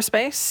department store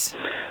space?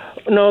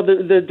 No,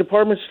 the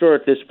department store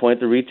at this point,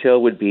 the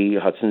retail would be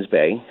Hudson's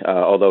Bay,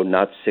 although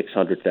not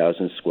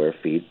 600,000 square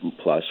feet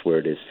plus where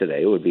it is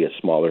today. It would be a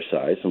smaller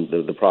size,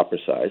 the proper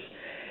size.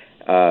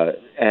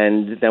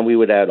 And then we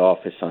would add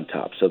office on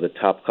top. So the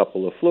top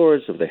couple of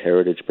floors of the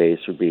heritage base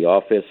would be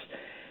office,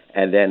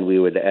 and then we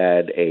would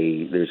add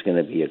there's going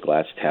to be a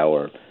glass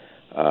tower,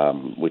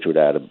 which would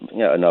add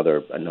another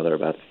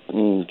about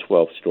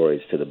 12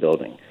 stories to the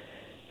building.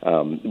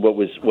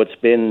 What's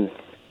been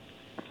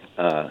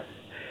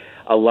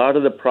a lot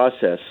of the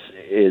process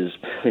is,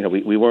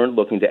 we weren't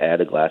looking to add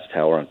a glass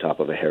tower on top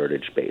of a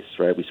heritage base,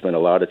 right? We spent a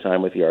lot of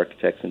time with the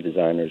architects and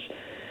designers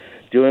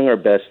doing our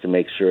best to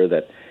make sure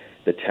that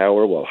the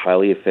tower, while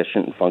highly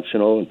efficient and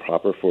functional and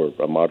proper for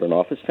a modern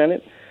office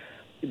tenant,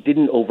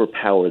 didn't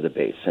overpower the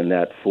base, and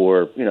that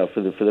for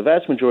the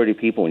vast majority of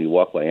people, when you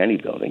walk by any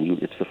building,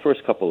 it's the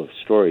first couple of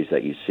stories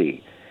that you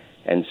see.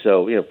 And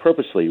so,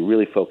 purposely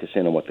really focus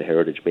in on what the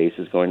heritage base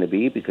is going to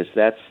be, because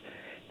that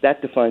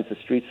defines the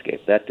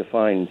streetscape. That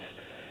defines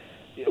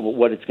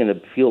what it's going to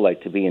feel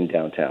like to be in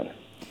downtown.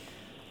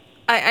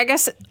 I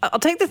guess I'll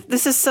take this.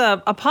 This is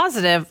a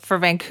positive for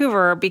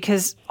Vancouver,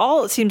 because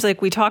all it seems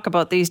like we talk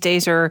about these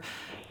days are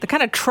the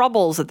kind of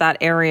troubles that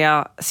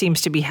area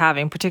seems to be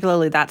having,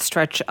 particularly that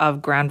stretch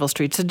of Granville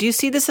Street. So do you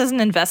see this as an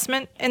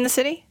investment in the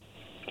city?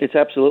 It's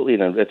absolutely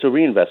it's a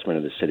reinvestment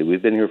in the city.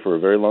 We've been here for a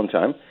very long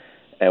time,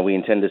 and we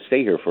intend to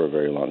stay here for a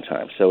very long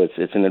time. So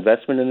it's an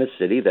investment in the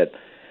city that,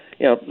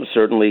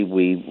 certainly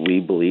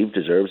we believe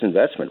deserves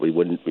investment. We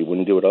wouldn't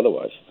do it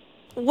otherwise.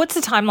 What's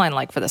the timeline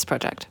like for this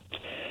project?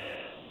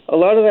 A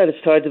lot of that is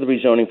tied to the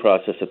rezoning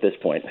process at this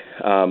point.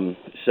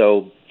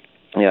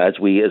 As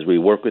we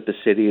work with the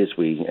city, as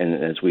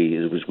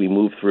we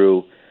move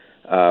through,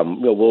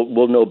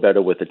 we'll know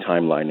better what the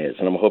timeline is,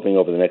 and I'm hoping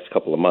over the next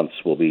couple of months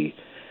we'll be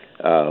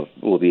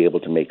able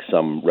to make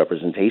some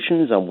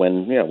representations on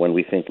when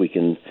we think we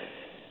can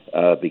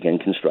begin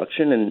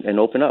construction and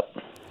open up.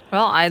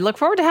 Well, I look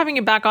forward to having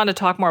you back on to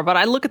talk more, but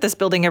I look at this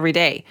building every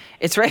day.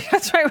 It's right.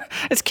 That's right.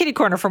 It's kitty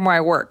corner from where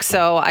I work.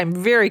 So I'm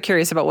very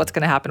curious about what's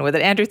going to happen with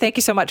it. Andrew, thank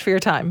you so much for your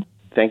time.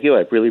 Thank you.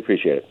 I really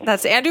appreciate it.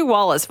 That's Andrew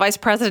Wallace, Vice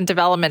President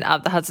Development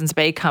of the Hudson's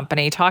Bay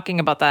Company, talking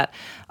about that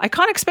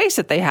iconic space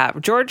that they have,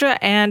 Georgia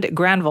and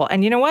Granville.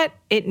 And you know what?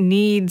 It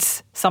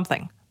needs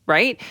something.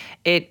 Right?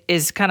 It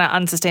is kind of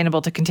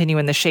unsustainable to continue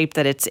in the shape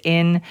that it's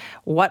in.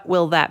 What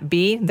will that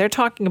be? They're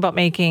talking about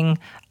making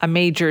a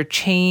major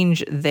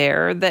change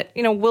there that,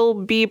 will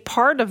be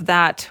part of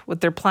that,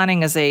 what they're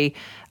planning as a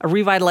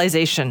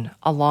revitalization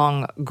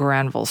along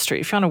Granville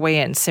Street. If you want to weigh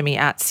in, Simi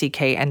at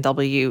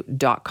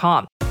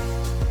cknw.com.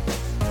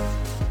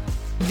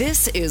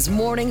 This is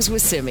Mornings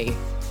with Simi.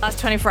 Last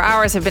 24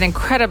 hours have been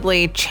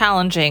incredibly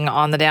challenging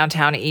on the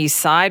downtown east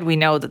side. We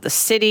know that the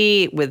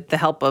city, with the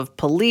help of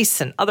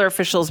police and other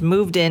officials,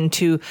 moved in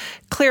to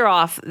clear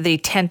off the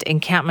tent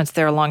encampments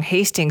there along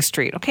Hastings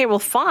Street. Okay, well,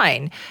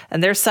 fine.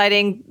 And they're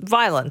citing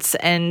violence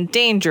and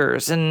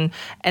dangers and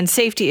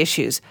safety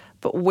issues.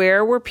 But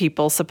where were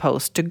people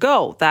supposed to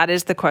go? That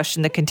is the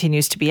question that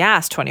continues to be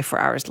asked 24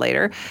 hours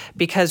later,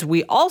 because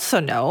we also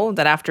know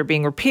that after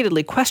being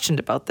repeatedly questioned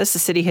about this, the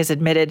city has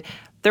admitted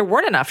there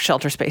weren't enough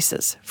shelter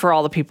spaces for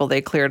all the people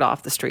they cleared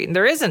off the street. And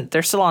there isn't.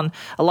 They're still on,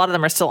 a lot of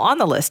them are still on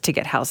the list to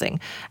get housing.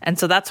 And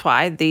so that's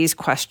why these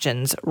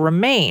questions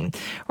remain.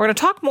 We're going to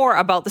talk more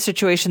about the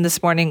situation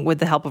this morning with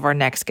the help of our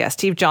next guest.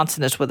 Steve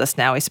Johnston is with us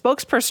now, a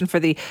spokesperson for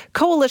the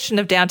Coalition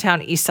of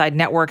Downtown Eastside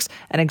Networks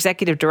and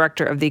executive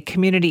director of the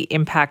Community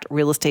Impact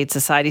Real Estate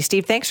Society.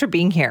 Steve, thanks for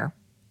being here.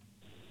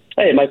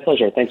 Hey, my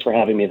pleasure. Thanks for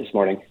having me this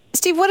morning.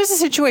 Steve, what is the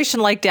situation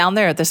like down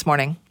there this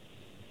morning?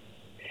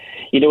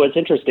 It's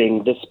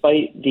interesting.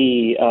 Despite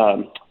the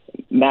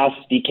mass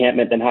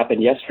decampment that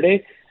happened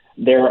yesterday,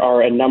 there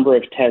are a number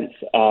of tents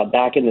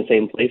back in the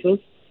same places,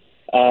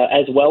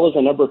 as well as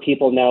a number of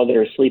people now that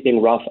are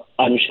sleeping rough,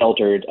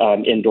 unsheltered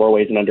in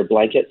doorways and under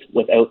blankets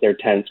without their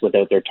tents,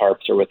 without their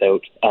tarps, or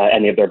without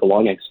any of their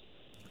belongings.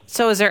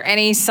 So is there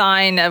any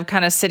sign of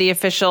kind of city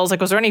officials?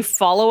 Was there any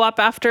follow-up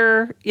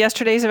after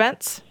yesterday's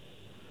events?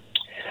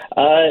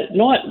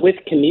 Not with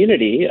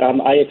community.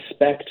 I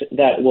expect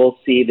that we'll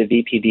see the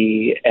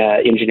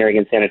VPD, engineering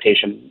and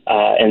sanitation,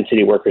 and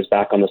city workers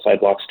back on the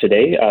sidewalks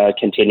today,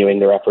 continuing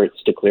their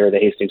efforts to clear the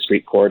Hastings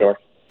Street corridor.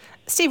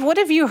 Steve, what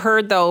have you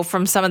heard, though,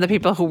 from some of the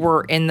people who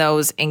were in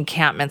those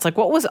encampments?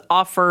 What was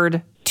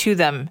offered to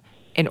them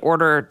in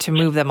order to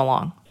move them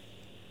along?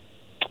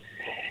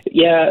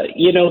 Yeah,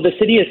 the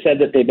city has said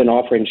that they've been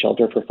offering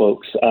shelter for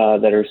folks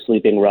that are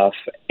sleeping rough,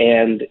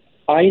 and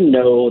I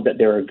know that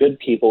there are good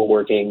people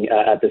working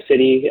at the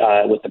city,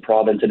 with the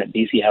province, and at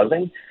BC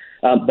Housing.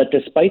 But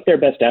despite their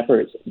best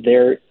efforts,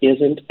 there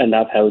isn't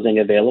enough housing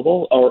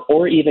available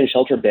or even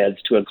shelter beds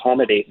to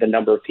accommodate the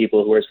number of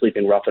people who are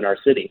sleeping rough in our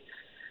city.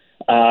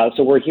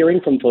 So we're hearing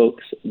from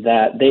folks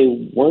that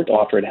they weren't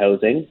offered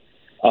housing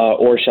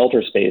or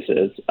shelter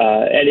spaces.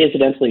 And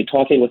incidentally,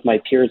 talking with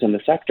my peers in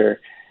the sector,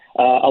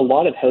 a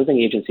lot of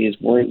housing agencies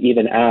weren't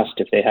even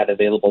asked if they had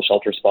available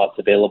shelter spots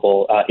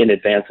available in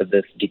advance of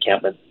this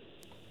decampment.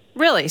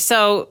 Really?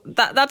 So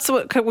that's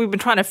what we've been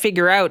trying to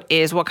figure out,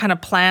 is what kind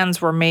of plans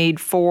were made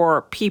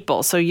for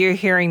people. So you're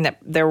hearing that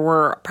there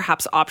were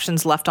perhaps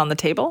options left on the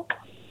table?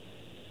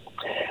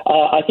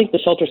 I think the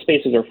shelter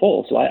spaces are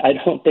full, so I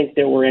don't think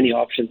there were any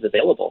options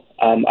available.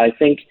 I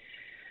think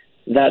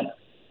that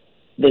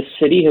the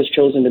city has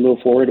chosen to move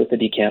forward with the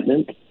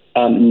decampment,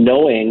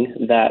 knowing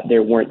that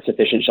there weren't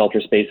sufficient shelter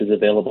spaces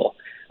available.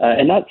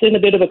 And that's in a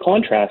bit of a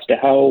contrast to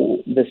how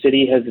the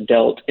city has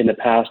dealt in the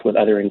past with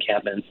other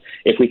encampments.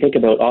 If we think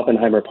about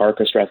Oppenheimer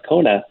Park or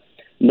Strathcona,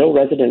 no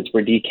residents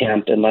were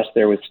decamped unless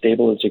there was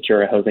stable and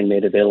secure housing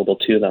made available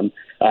to them.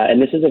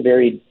 And this is a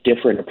very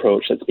different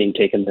approach that's being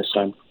taken this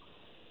time.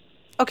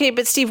 Okay,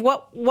 but Steve,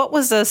 what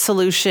was the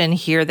solution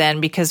here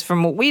then? Because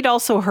from what we'd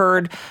also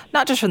heard,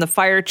 not just from the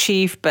fire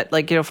chief, but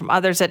from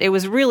others, that it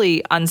was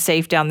really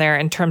unsafe down there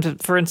in terms of,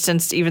 for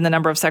instance, even the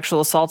number of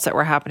sexual assaults that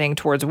were happening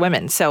towards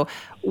women. So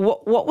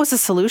what was the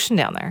solution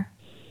down there?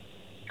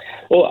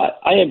 Well,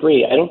 I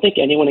agree. I don't think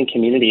anyone in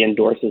community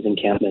endorses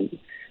encampment.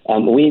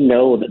 We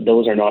know that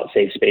those are not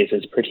safe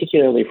spaces,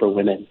 particularly for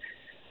women.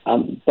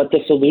 But the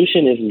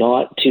solution is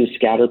not to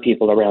scatter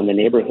people around the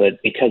neighborhood,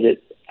 because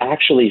it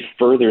actually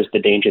furthers the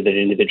danger that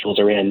individuals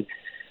are in.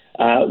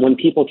 When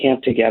people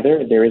camp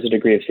together, there is a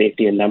degree of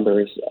safety in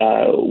numbers.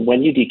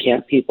 When you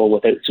decamp people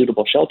without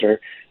suitable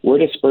shelter, we're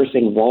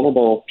dispersing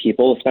vulnerable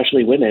people,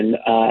 especially women,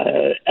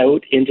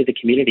 out into the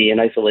community in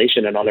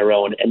isolation and on their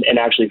own, and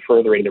actually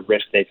furthering the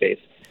risk they face.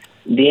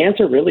 The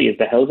answer really is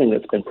the housing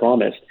that's been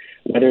promised,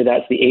 whether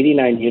that's the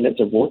 89 units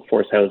of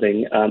workforce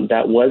housing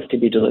that was to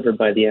be delivered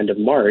by the end of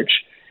March,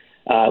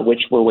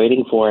 which we're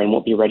waiting for and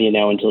won't be ready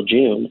now until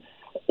June,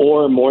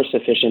 or more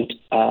sufficient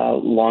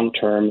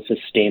long-term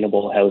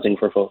sustainable housing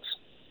for folks.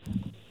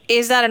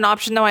 Is that an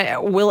option,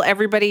 though? Will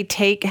everybody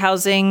take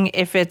housing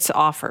if it's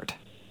offered?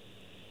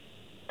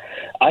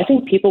 I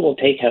think people will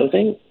take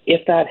housing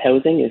if that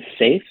housing is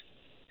safe,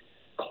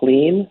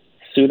 clean,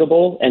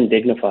 suitable, and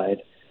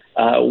dignified.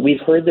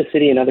 We've heard the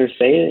city and others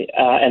say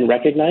and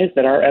recognize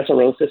that our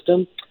SRO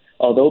system,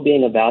 although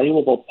being a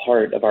valuable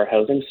part of our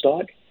housing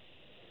stock,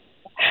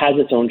 has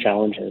its own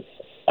challenges.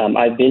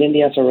 I've been in the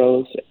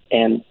SROs,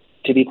 and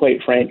to be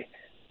quite frank,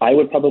 I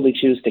would probably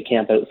choose to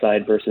camp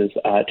outside versus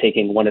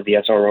taking one of the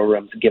SRO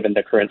rooms, given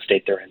the current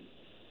state they're in.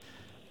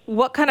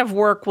 What kind of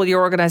work will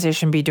your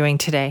organization be doing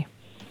today?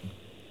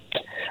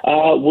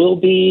 We'll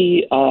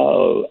be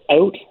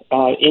out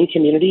in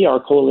community. Our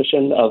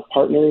coalition of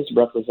partners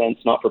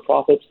represents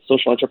not-for-profits,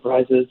 social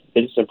enterprises,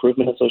 business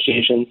improvement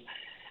associations,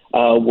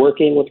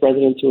 working with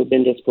residents who have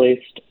been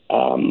displaced,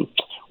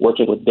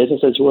 working with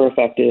businesses who are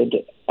affected,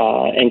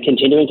 and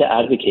continuing to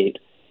advocate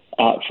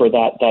for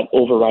that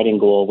overriding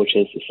goal, which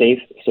is safe,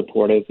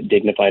 supportive,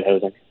 dignified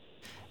housing.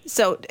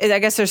 So I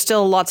guess there's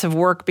still lots of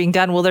work being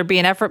done. Will there be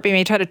an effort being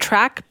made to try to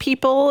track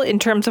people in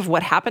terms of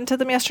what happened to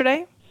them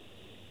yesterday?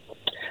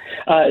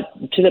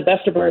 To the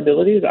best of our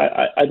abilities,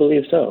 I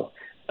believe so.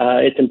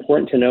 It's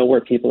important to know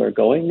where people are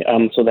going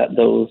so that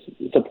those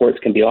supports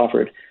can be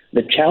offered.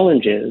 The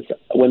challenge is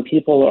when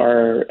people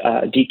are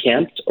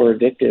decamped or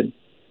evicted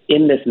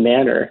in this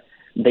manner,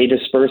 they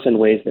disperse in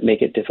ways that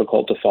make it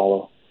difficult to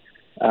follow.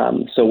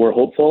 So we're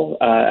hopeful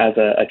as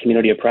a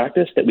community of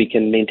practice that we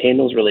can maintain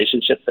those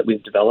relationships that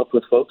we've developed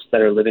with folks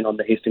that are living on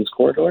the Hastings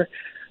corridor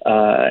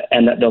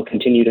and that they'll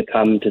continue to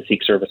come to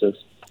seek services.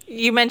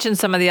 You mentioned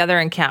some of the other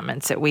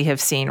encampments that we have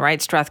seen, right?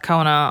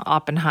 Strathcona,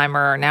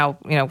 Oppenheimer, now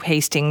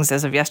Hastings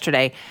as of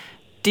yesterday.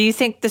 Do you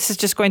think this is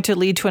just going to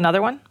lead to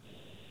another one?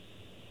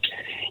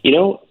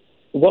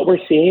 What we're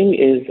seeing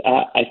is,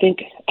 I think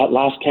at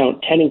last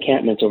count, 10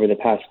 encampments over the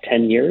past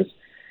 10 years.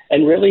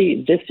 And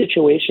really, this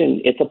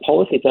situation, it's a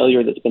policy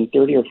failure that's been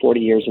 30 or 40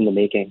 years in the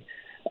making.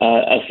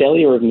 A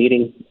failure of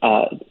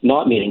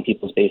not meeting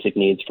people's basic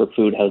needs for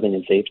food, housing,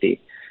 and safety.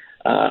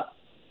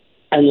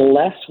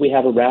 Unless we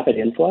have a rapid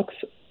influx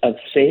of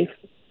safe,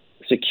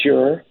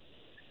 secure,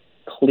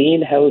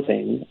 clean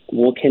housing,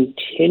 we'll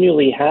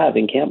continually have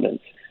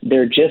encampments.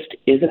 There just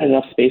isn't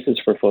enough spaces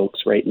for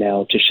folks right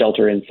now to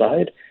shelter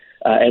inside,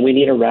 and we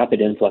need a rapid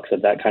influx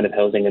of that kind of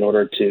housing in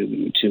order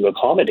to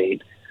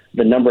accommodate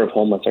the number of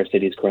homeless our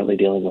city is currently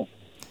dealing with.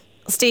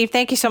 Steve,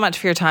 thank you so much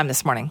for your time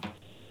this morning.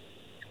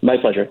 My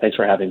pleasure. Thanks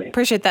for having me.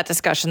 Appreciate that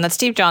discussion. That's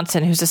Steve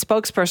Johnston, who's a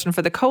spokesperson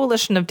for the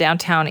Coalition of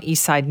Downtown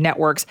Eastside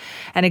Networks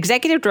and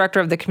executive director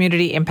of the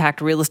Community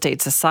Impact Real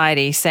Estate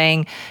Society,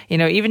 saying,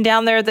 even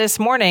down there this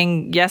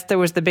morning, yes, there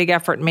was the big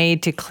effort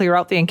made to clear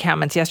out the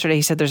encampments yesterday.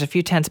 He said there's a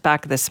few tents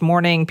back this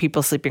morning,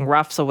 people sleeping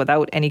rough, so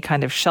without any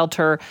kind of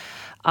shelter.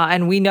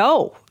 And we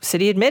know,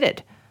 city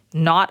admitted,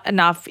 not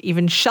enough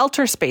even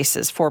shelter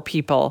spaces for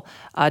people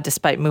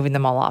despite moving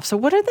them all off. So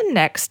what are the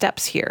next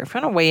steps here? If you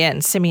want to weigh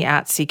in, simi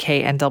at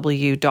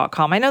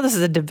cknw.com. I know this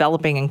is a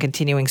developing and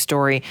continuing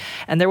story,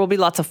 and there will be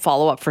lots of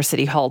follow-up for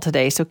City Hall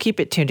today, so keep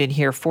it tuned in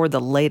here for the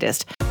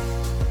latest.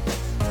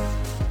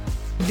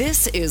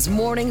 This is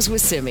Mornings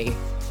with Simi.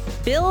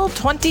 Bill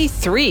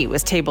 23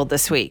 was tabled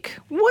this week.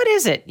 What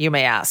is it, you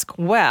may ask?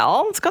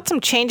 Well, it's got some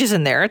changes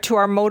in there to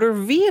our Motor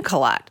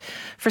Vehicle Act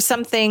for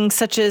some things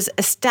such as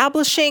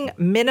establishing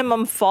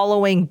minimum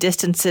following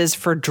distances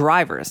for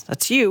drivers.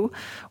 That's you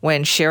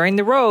when sharing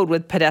the road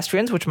with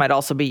pedestrians, which might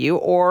also be you,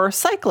 or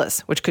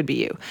cyclists, which could be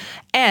you.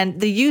 And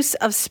the use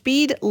of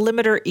speed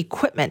limiter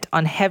equipment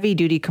on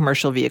heavy-duty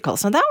commercial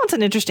vehicles. Now, that one's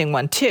an interesting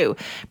one, too,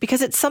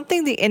 because it's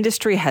something the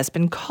industry has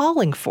been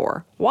calling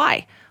for.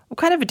 Why? What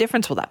kind of a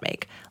difference will that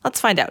make?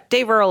 Let's find out.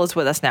 Dave Earle is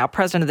with us now,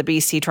 president of the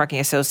BC Trucking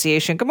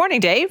Association. Good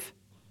morning, Dave.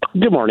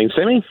 Good morning,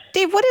 Simi.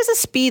 Dave, what is a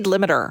speed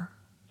limiter?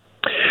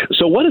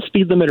 So what a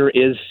speed limiter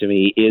is,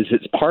 Simi, is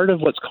it's part of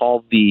what's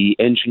called the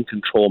engine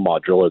control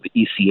module, or the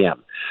ECM.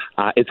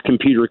 It's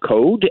computer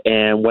code,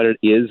 and what it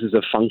is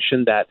a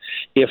function that,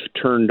 if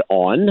turned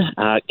on,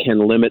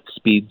 can limit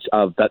speeds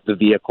of that the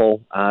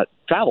vehicle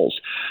travels.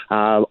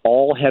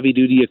 All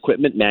heavy-duty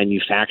equipment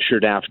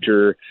manufactured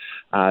after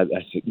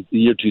the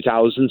year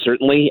 2000,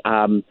 certainly,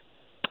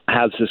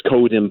 has this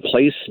code in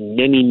place.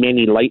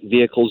 Many light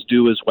vehicles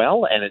do as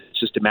well, and it's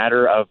just a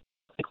matter of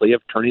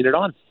turning it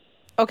on.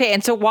 Okay,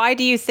 and so why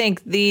do you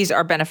think these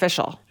are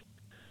beneficial?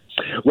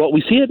 Well,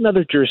 we see it in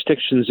other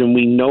jurisdictions, and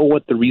we know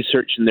what the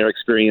research and their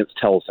experience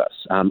tells us.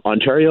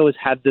 Ontario has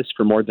had this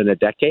for more than a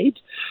decade.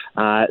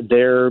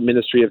 Their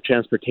Ministry of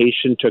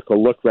Transportation took a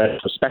look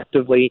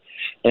retrospectively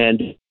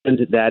and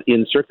that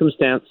in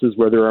circumstances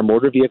where there are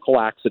motor vehicle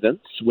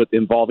accidents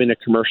involving a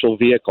commercial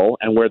vehicle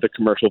and where the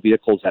commercial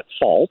vehicle is at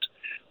fault,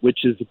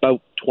 which is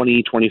about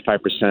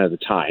 20-25% of the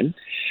time,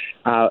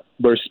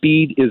 where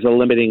speed is a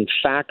limiting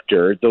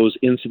factor, those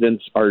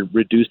incidents are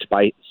reduced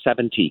by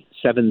 70%.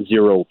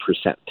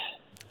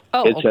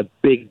 Oh, it's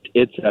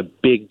a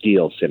big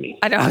deal, Simi.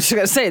 I know. I was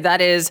going to say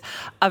that is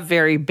a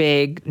very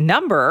big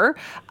number.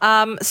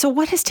 So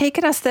what has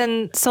taken us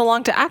then so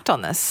long to act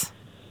on this?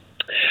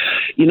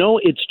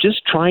 It's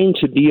just trying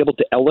to be able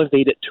to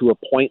elevate it to a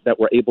point that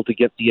we're able to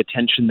get the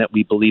attention that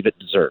we believe it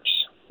deserves.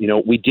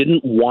 We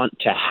didn't want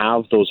to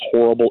have those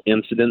horrible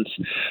incidents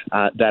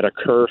that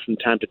occur from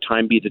time to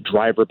time be the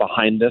driver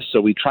behind this.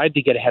 So we tried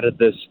to get ahead of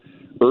this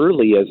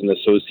early as an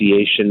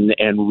association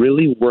and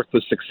really work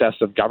with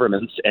successive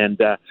governments. And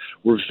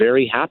we're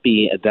very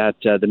happy that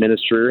the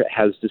minister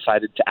has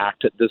decided to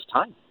act at this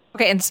time.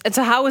 Okay, and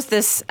so how is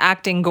this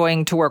acting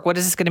going to work? What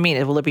is this going to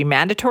mean? Will it be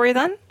mandatory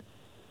then?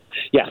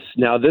 Yes.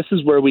 Now, this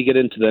is where we get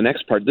into the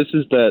next part. This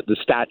is the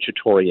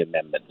statutory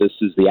amendment. This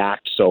is the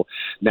act. So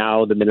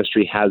now the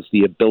ministry has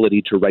the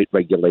ability to write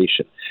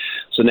regulation.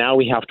 So now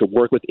we have to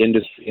work with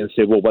industry and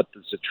say, well, what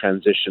does the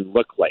transition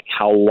look like?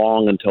 How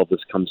long until this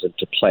comes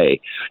into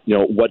play?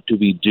 What do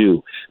we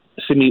do?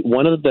 Simi,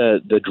 one of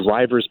the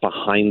drivers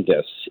behind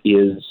this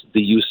is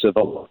the use of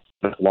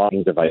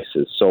logging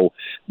devices. So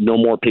no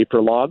more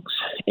paper logs.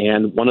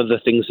 And one of the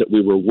things that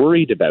we were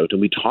worried about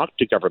and we talked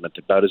to government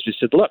about is we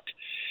said, look,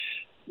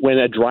 when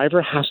a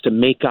driver has to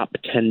make up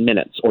 10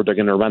 minutes or they're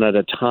going to run out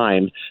of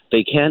time,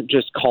 they can't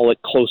just call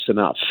it close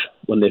enough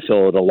when they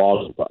fill out a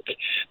logbook.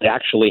 They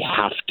actually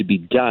have to be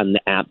done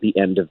at the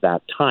end of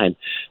that time.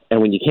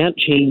 And when you can't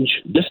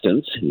change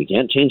distance and you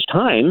can't change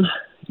time,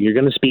 you're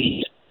going to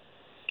speed.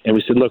 And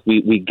we said, look,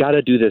 we got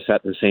to do this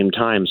at the same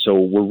time. So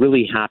we're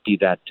really happy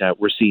that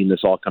we're seeing this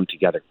all come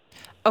together.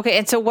 Okay,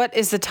 and so what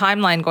is the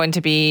timeline going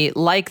to be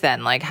like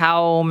then? Like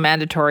how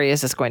mandatory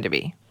is this going to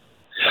be?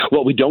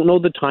 Well, we don't know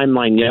the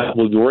timeline yet.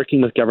 We'll be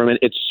working with government.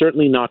 It's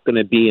certainly not going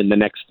to be in the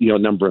next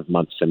number of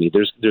months. I mean,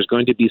 there's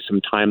going to be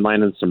some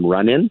timeline and some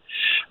run-in.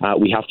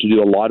 We have to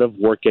do a lot of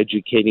work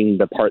educating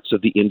the parts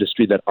of the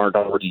industry that aren't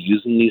already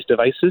using these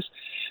devices.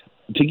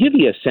 To give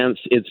you a sense,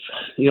 it's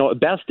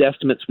best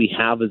estimates we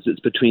have is it's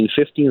between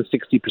 50 and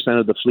 60%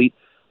 of the fleet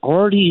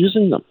already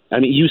using them. I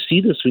mean, you see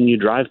this when you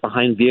drive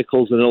behind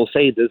vehicles, and it'll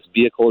say this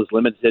vehicle is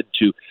limited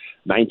to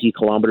 90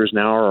 kilometers an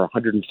hour or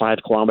 105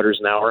 kilometers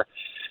an hour.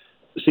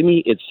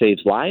 Simi, it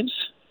saves lives,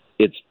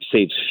 it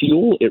saves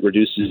fuel, it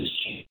reduces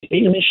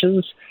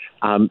emissions.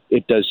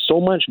 It does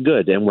so much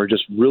good, and we're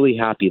just really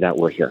happy that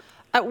we're here.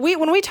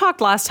 When we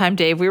talked last time,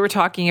 Dave, we were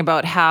talking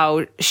about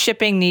how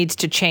shipping needs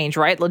to change,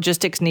 right?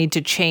 Logistics need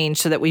to change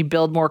so that we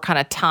build more kind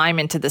of time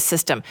into the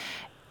system.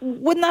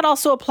 Wouldn't that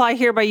also apply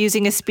here by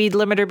using a speed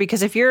limiter?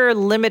 Because if you're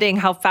limiting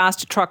how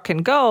fast a truck can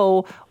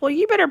go, well,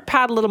 you better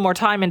pad a little more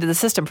time into the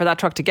system for that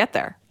truck to get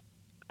there.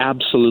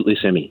 Absolutely,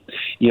 Simi.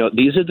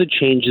 These are the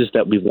changes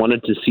that we've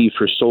wanted to see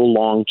for so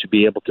long, to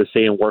be able to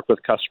say and work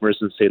with customers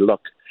and say,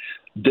 look,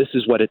 this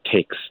is what it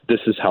takes.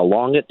 This is how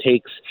long it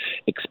takes.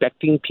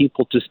 Expecting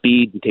people to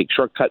speed and take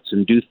shortcuts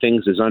and do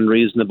things is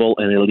unreasonable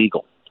and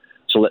illegal.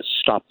 So let's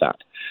stop that.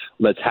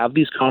 Let's have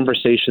these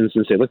conversations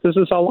and say, look, this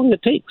is how long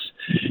it takes.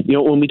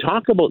 When we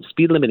talk about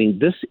speed limiting,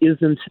 this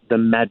isn't the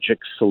magic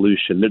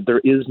solution.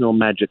 There is no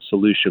magic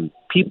solution.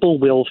 People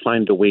will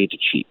find a way to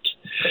cheat.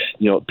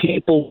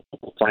 People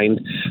will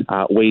find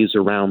ways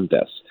around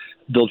this.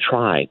 They'll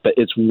try, but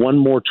it's one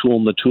more tool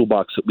in the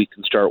toolbox that we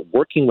can start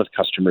working with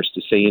customers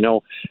to say,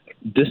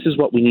 this is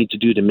what we need to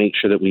do to make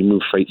sure that we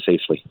move freight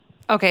safely.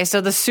 Okay, so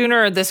the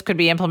sooner this could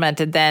be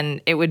implemented,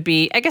 then it would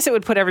be, I guess it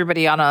would put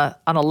everybody on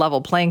a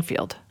level playing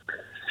field.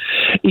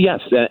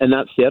 Yes, and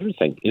that's the other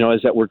thing,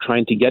 is that we're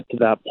trying to get to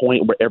that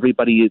point where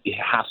everybody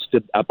has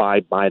to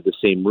abide by the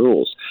same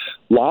rules.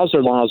 Laws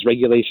are laws,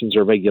 regulations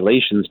are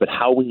regulations, but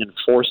how we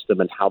enforce them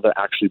and how they're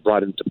actually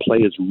brought into play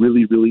is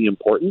really, really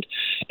important.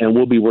 And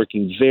we'll be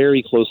working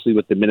very closely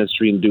with the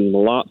ministry and doing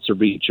lots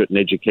of research and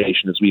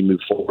education as we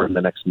move forward in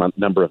the next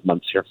number of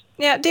months here.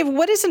 Yeah, Dave,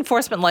 what is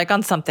enforcement like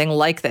on something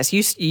like this?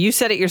 You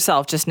said it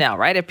yourself just now,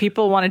 right? If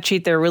people want to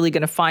cheat, they're really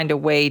going to find a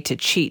way to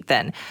cheat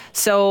then.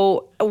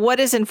 So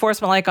what is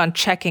enforcement like on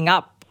checking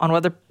up on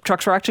whether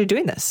trucks are actually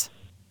doing this?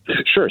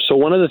 Sure. So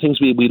one of the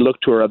things we look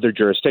to our other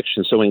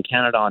jurisdictions. So in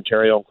Canada,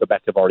 Ontario, and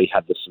Quebec have already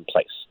had this in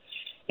place.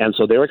 And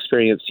so their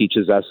experience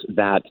teaches us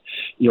that,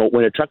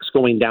 when a truck's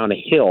going down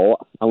a hill,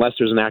 unless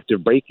there's an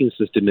active braking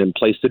system in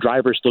place, the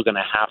driver's still going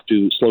to have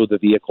to slow the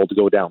vehicle to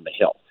go down the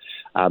hill.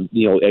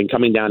 And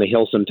coming down a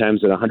hill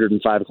sometimes at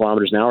 105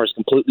 kilometers an hour is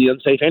completely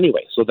unsafe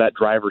anyway. So that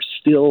driver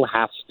still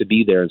has to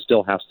be there and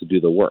still has to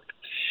do the work.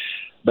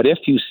 But if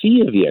you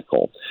see a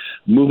vehicle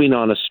moving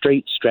on a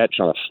straight stretch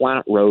on a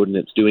flat road and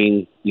it's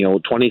doing,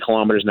 20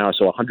 kilometers an hour,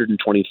 so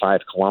 125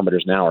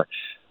 kilometers an hour,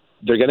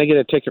 they're going to get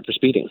a ticket for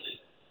speeding.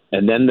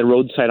 And then the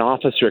roadside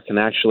officer can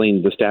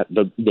actually,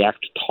 the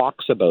Act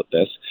talks about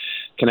this,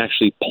 can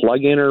actually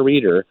plug in a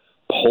reader,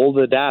 pull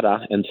the data,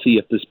 and see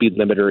if the speed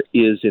limiter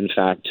is in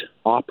fact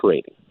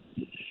operating.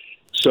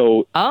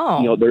 So,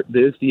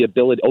 there's the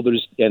ability,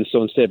 and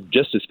so instead of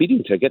just a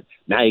speeding ticket,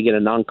 now you get a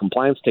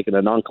non-compliance ticket,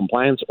 a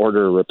non-compliance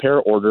order, a repair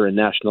order, and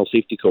national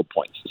safety code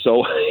points.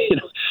 So,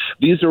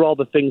 these are all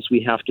the things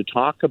we have to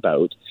talk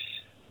about,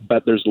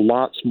 but there's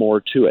lots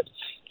more to it.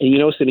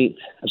 And, Simi,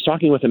 I was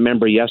talking with a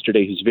member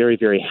yesterday who's very,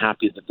 very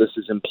happy that this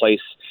is in place.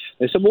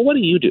 And I said, well, what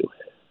do?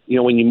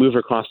 When you move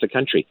across the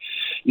country?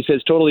 He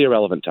says, totally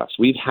irrelevant to us.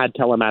 We've had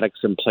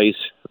telematics in place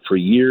for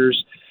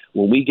years.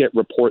 When we get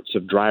reports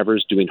of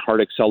drivers doing hard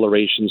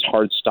accelerations,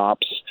 hard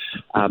stops,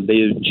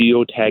 they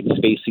geotag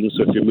spacing.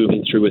 So if you're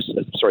moving through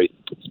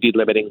speed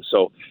limiting.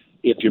 So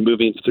if you're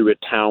moving through a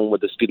town where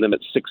the speed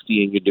limit's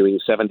 60 and you're doing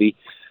 70,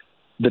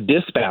 the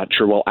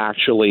dispatcher will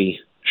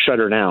actually shut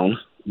her down,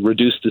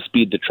 reduce the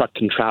speed the truck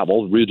can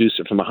travel, reduce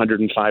it from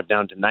 105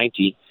 down to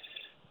 90,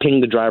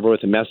 ping the driver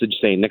with a message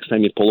saying, next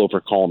time you pull over,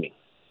 call me.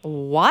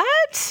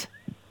 What?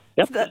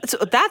 Yep.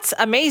 That's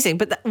amazing.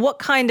 But what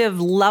kind of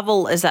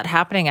level is that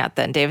happening at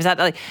then, Dave? Is that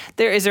like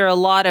is there a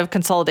lot of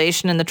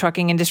consolidation in the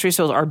trucking industry?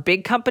 So are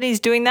big companies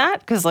doing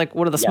that? Because like,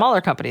 what are the smaller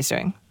companies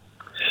doing?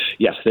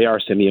 Yes, they are,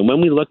 Simi. And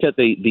when we look at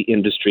the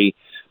industry,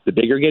 the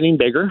big are getting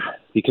bigger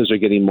because they're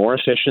getting more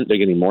efficient, they're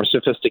getting more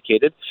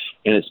sophisticated,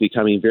 and it's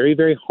becoming very,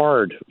 very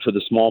hard for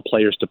the small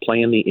players to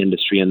play in the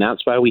industry. And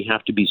that's why we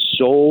have to be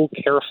so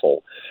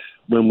careful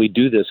when we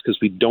do this, because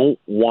we don't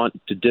want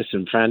to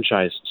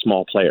disenfranchise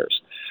small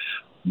players.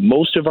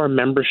 Most of our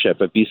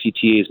membership, of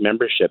BCTA's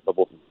membership,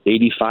 about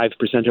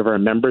 85% of our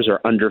members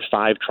are under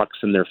 5 trucks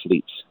in their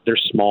fleets. They're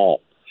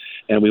small.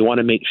 And we want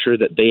to make sure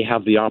that they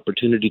have the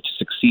opportunity to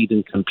succeed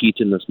and compete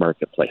in this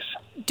marketplace.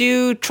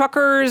 Do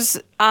truckers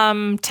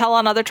tell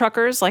on other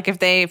truckers, like if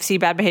they see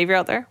bad behavior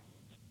out there?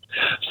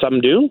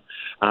 Some do.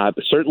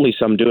 Certainly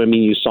some do. I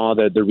mean, you saw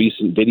the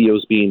recent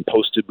videos being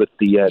posted with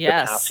the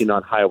passing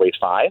on Highway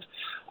 5.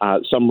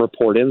 Some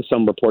report in,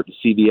 some report to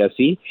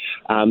CBSE.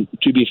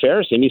 To be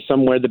fair,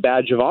 some wear the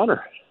badge of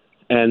honor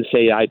and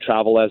say, I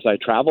travel as I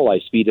travel, I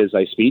speed as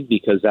I speed,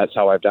 because that's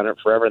how I've done it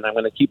forever, and I'm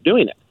going to keep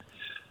doing it.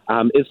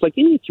 It's like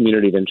any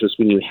community of interest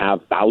when you have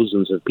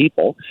thousands of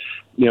people.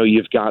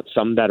 You've got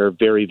some that are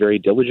very, very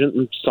diligent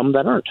and some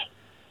that aren't.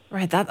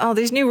 Right.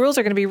 These new rules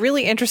are going to be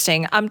really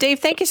interesting. Dave,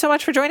 thank you so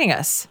much for joining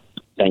us.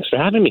 Thanks for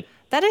having me.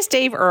 That is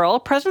Dave Earle,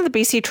 president of the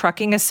BC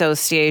Trucking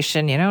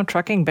Association.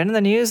 Trucking been in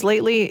the news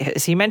lately.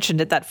 As he mentioned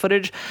it, that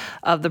footage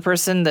of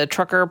the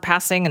trucker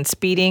passing and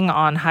speeding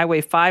on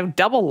Highway 5,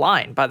 double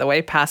line, by the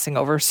way, passing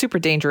over, super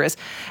dangerous.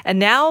 And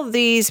now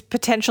these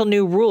potential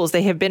new rules,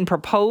 they have been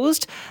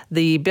proposed.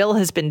 The bill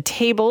has been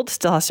tabled,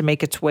 still has to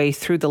make its way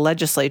through the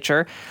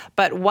legislature.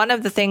 But one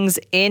of the things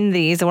in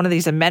one of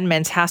these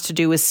amendments has to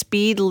do with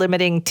speed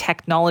limiting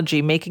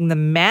technology, making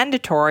them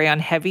mandatory on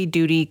heavy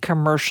duty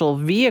commercial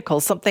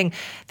vehicles, something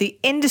the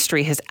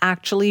industry has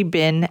actually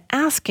been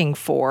asking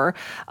for.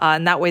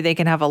 And that way they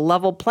can have a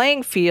level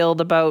playing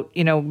field about,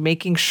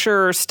 making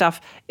sure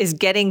stuff is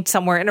getting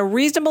somewhere in a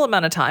reasonable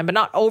amount of time, but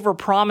not over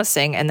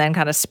promising and then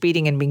kind of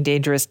speeding and being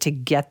dangerous to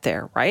get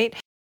there, right?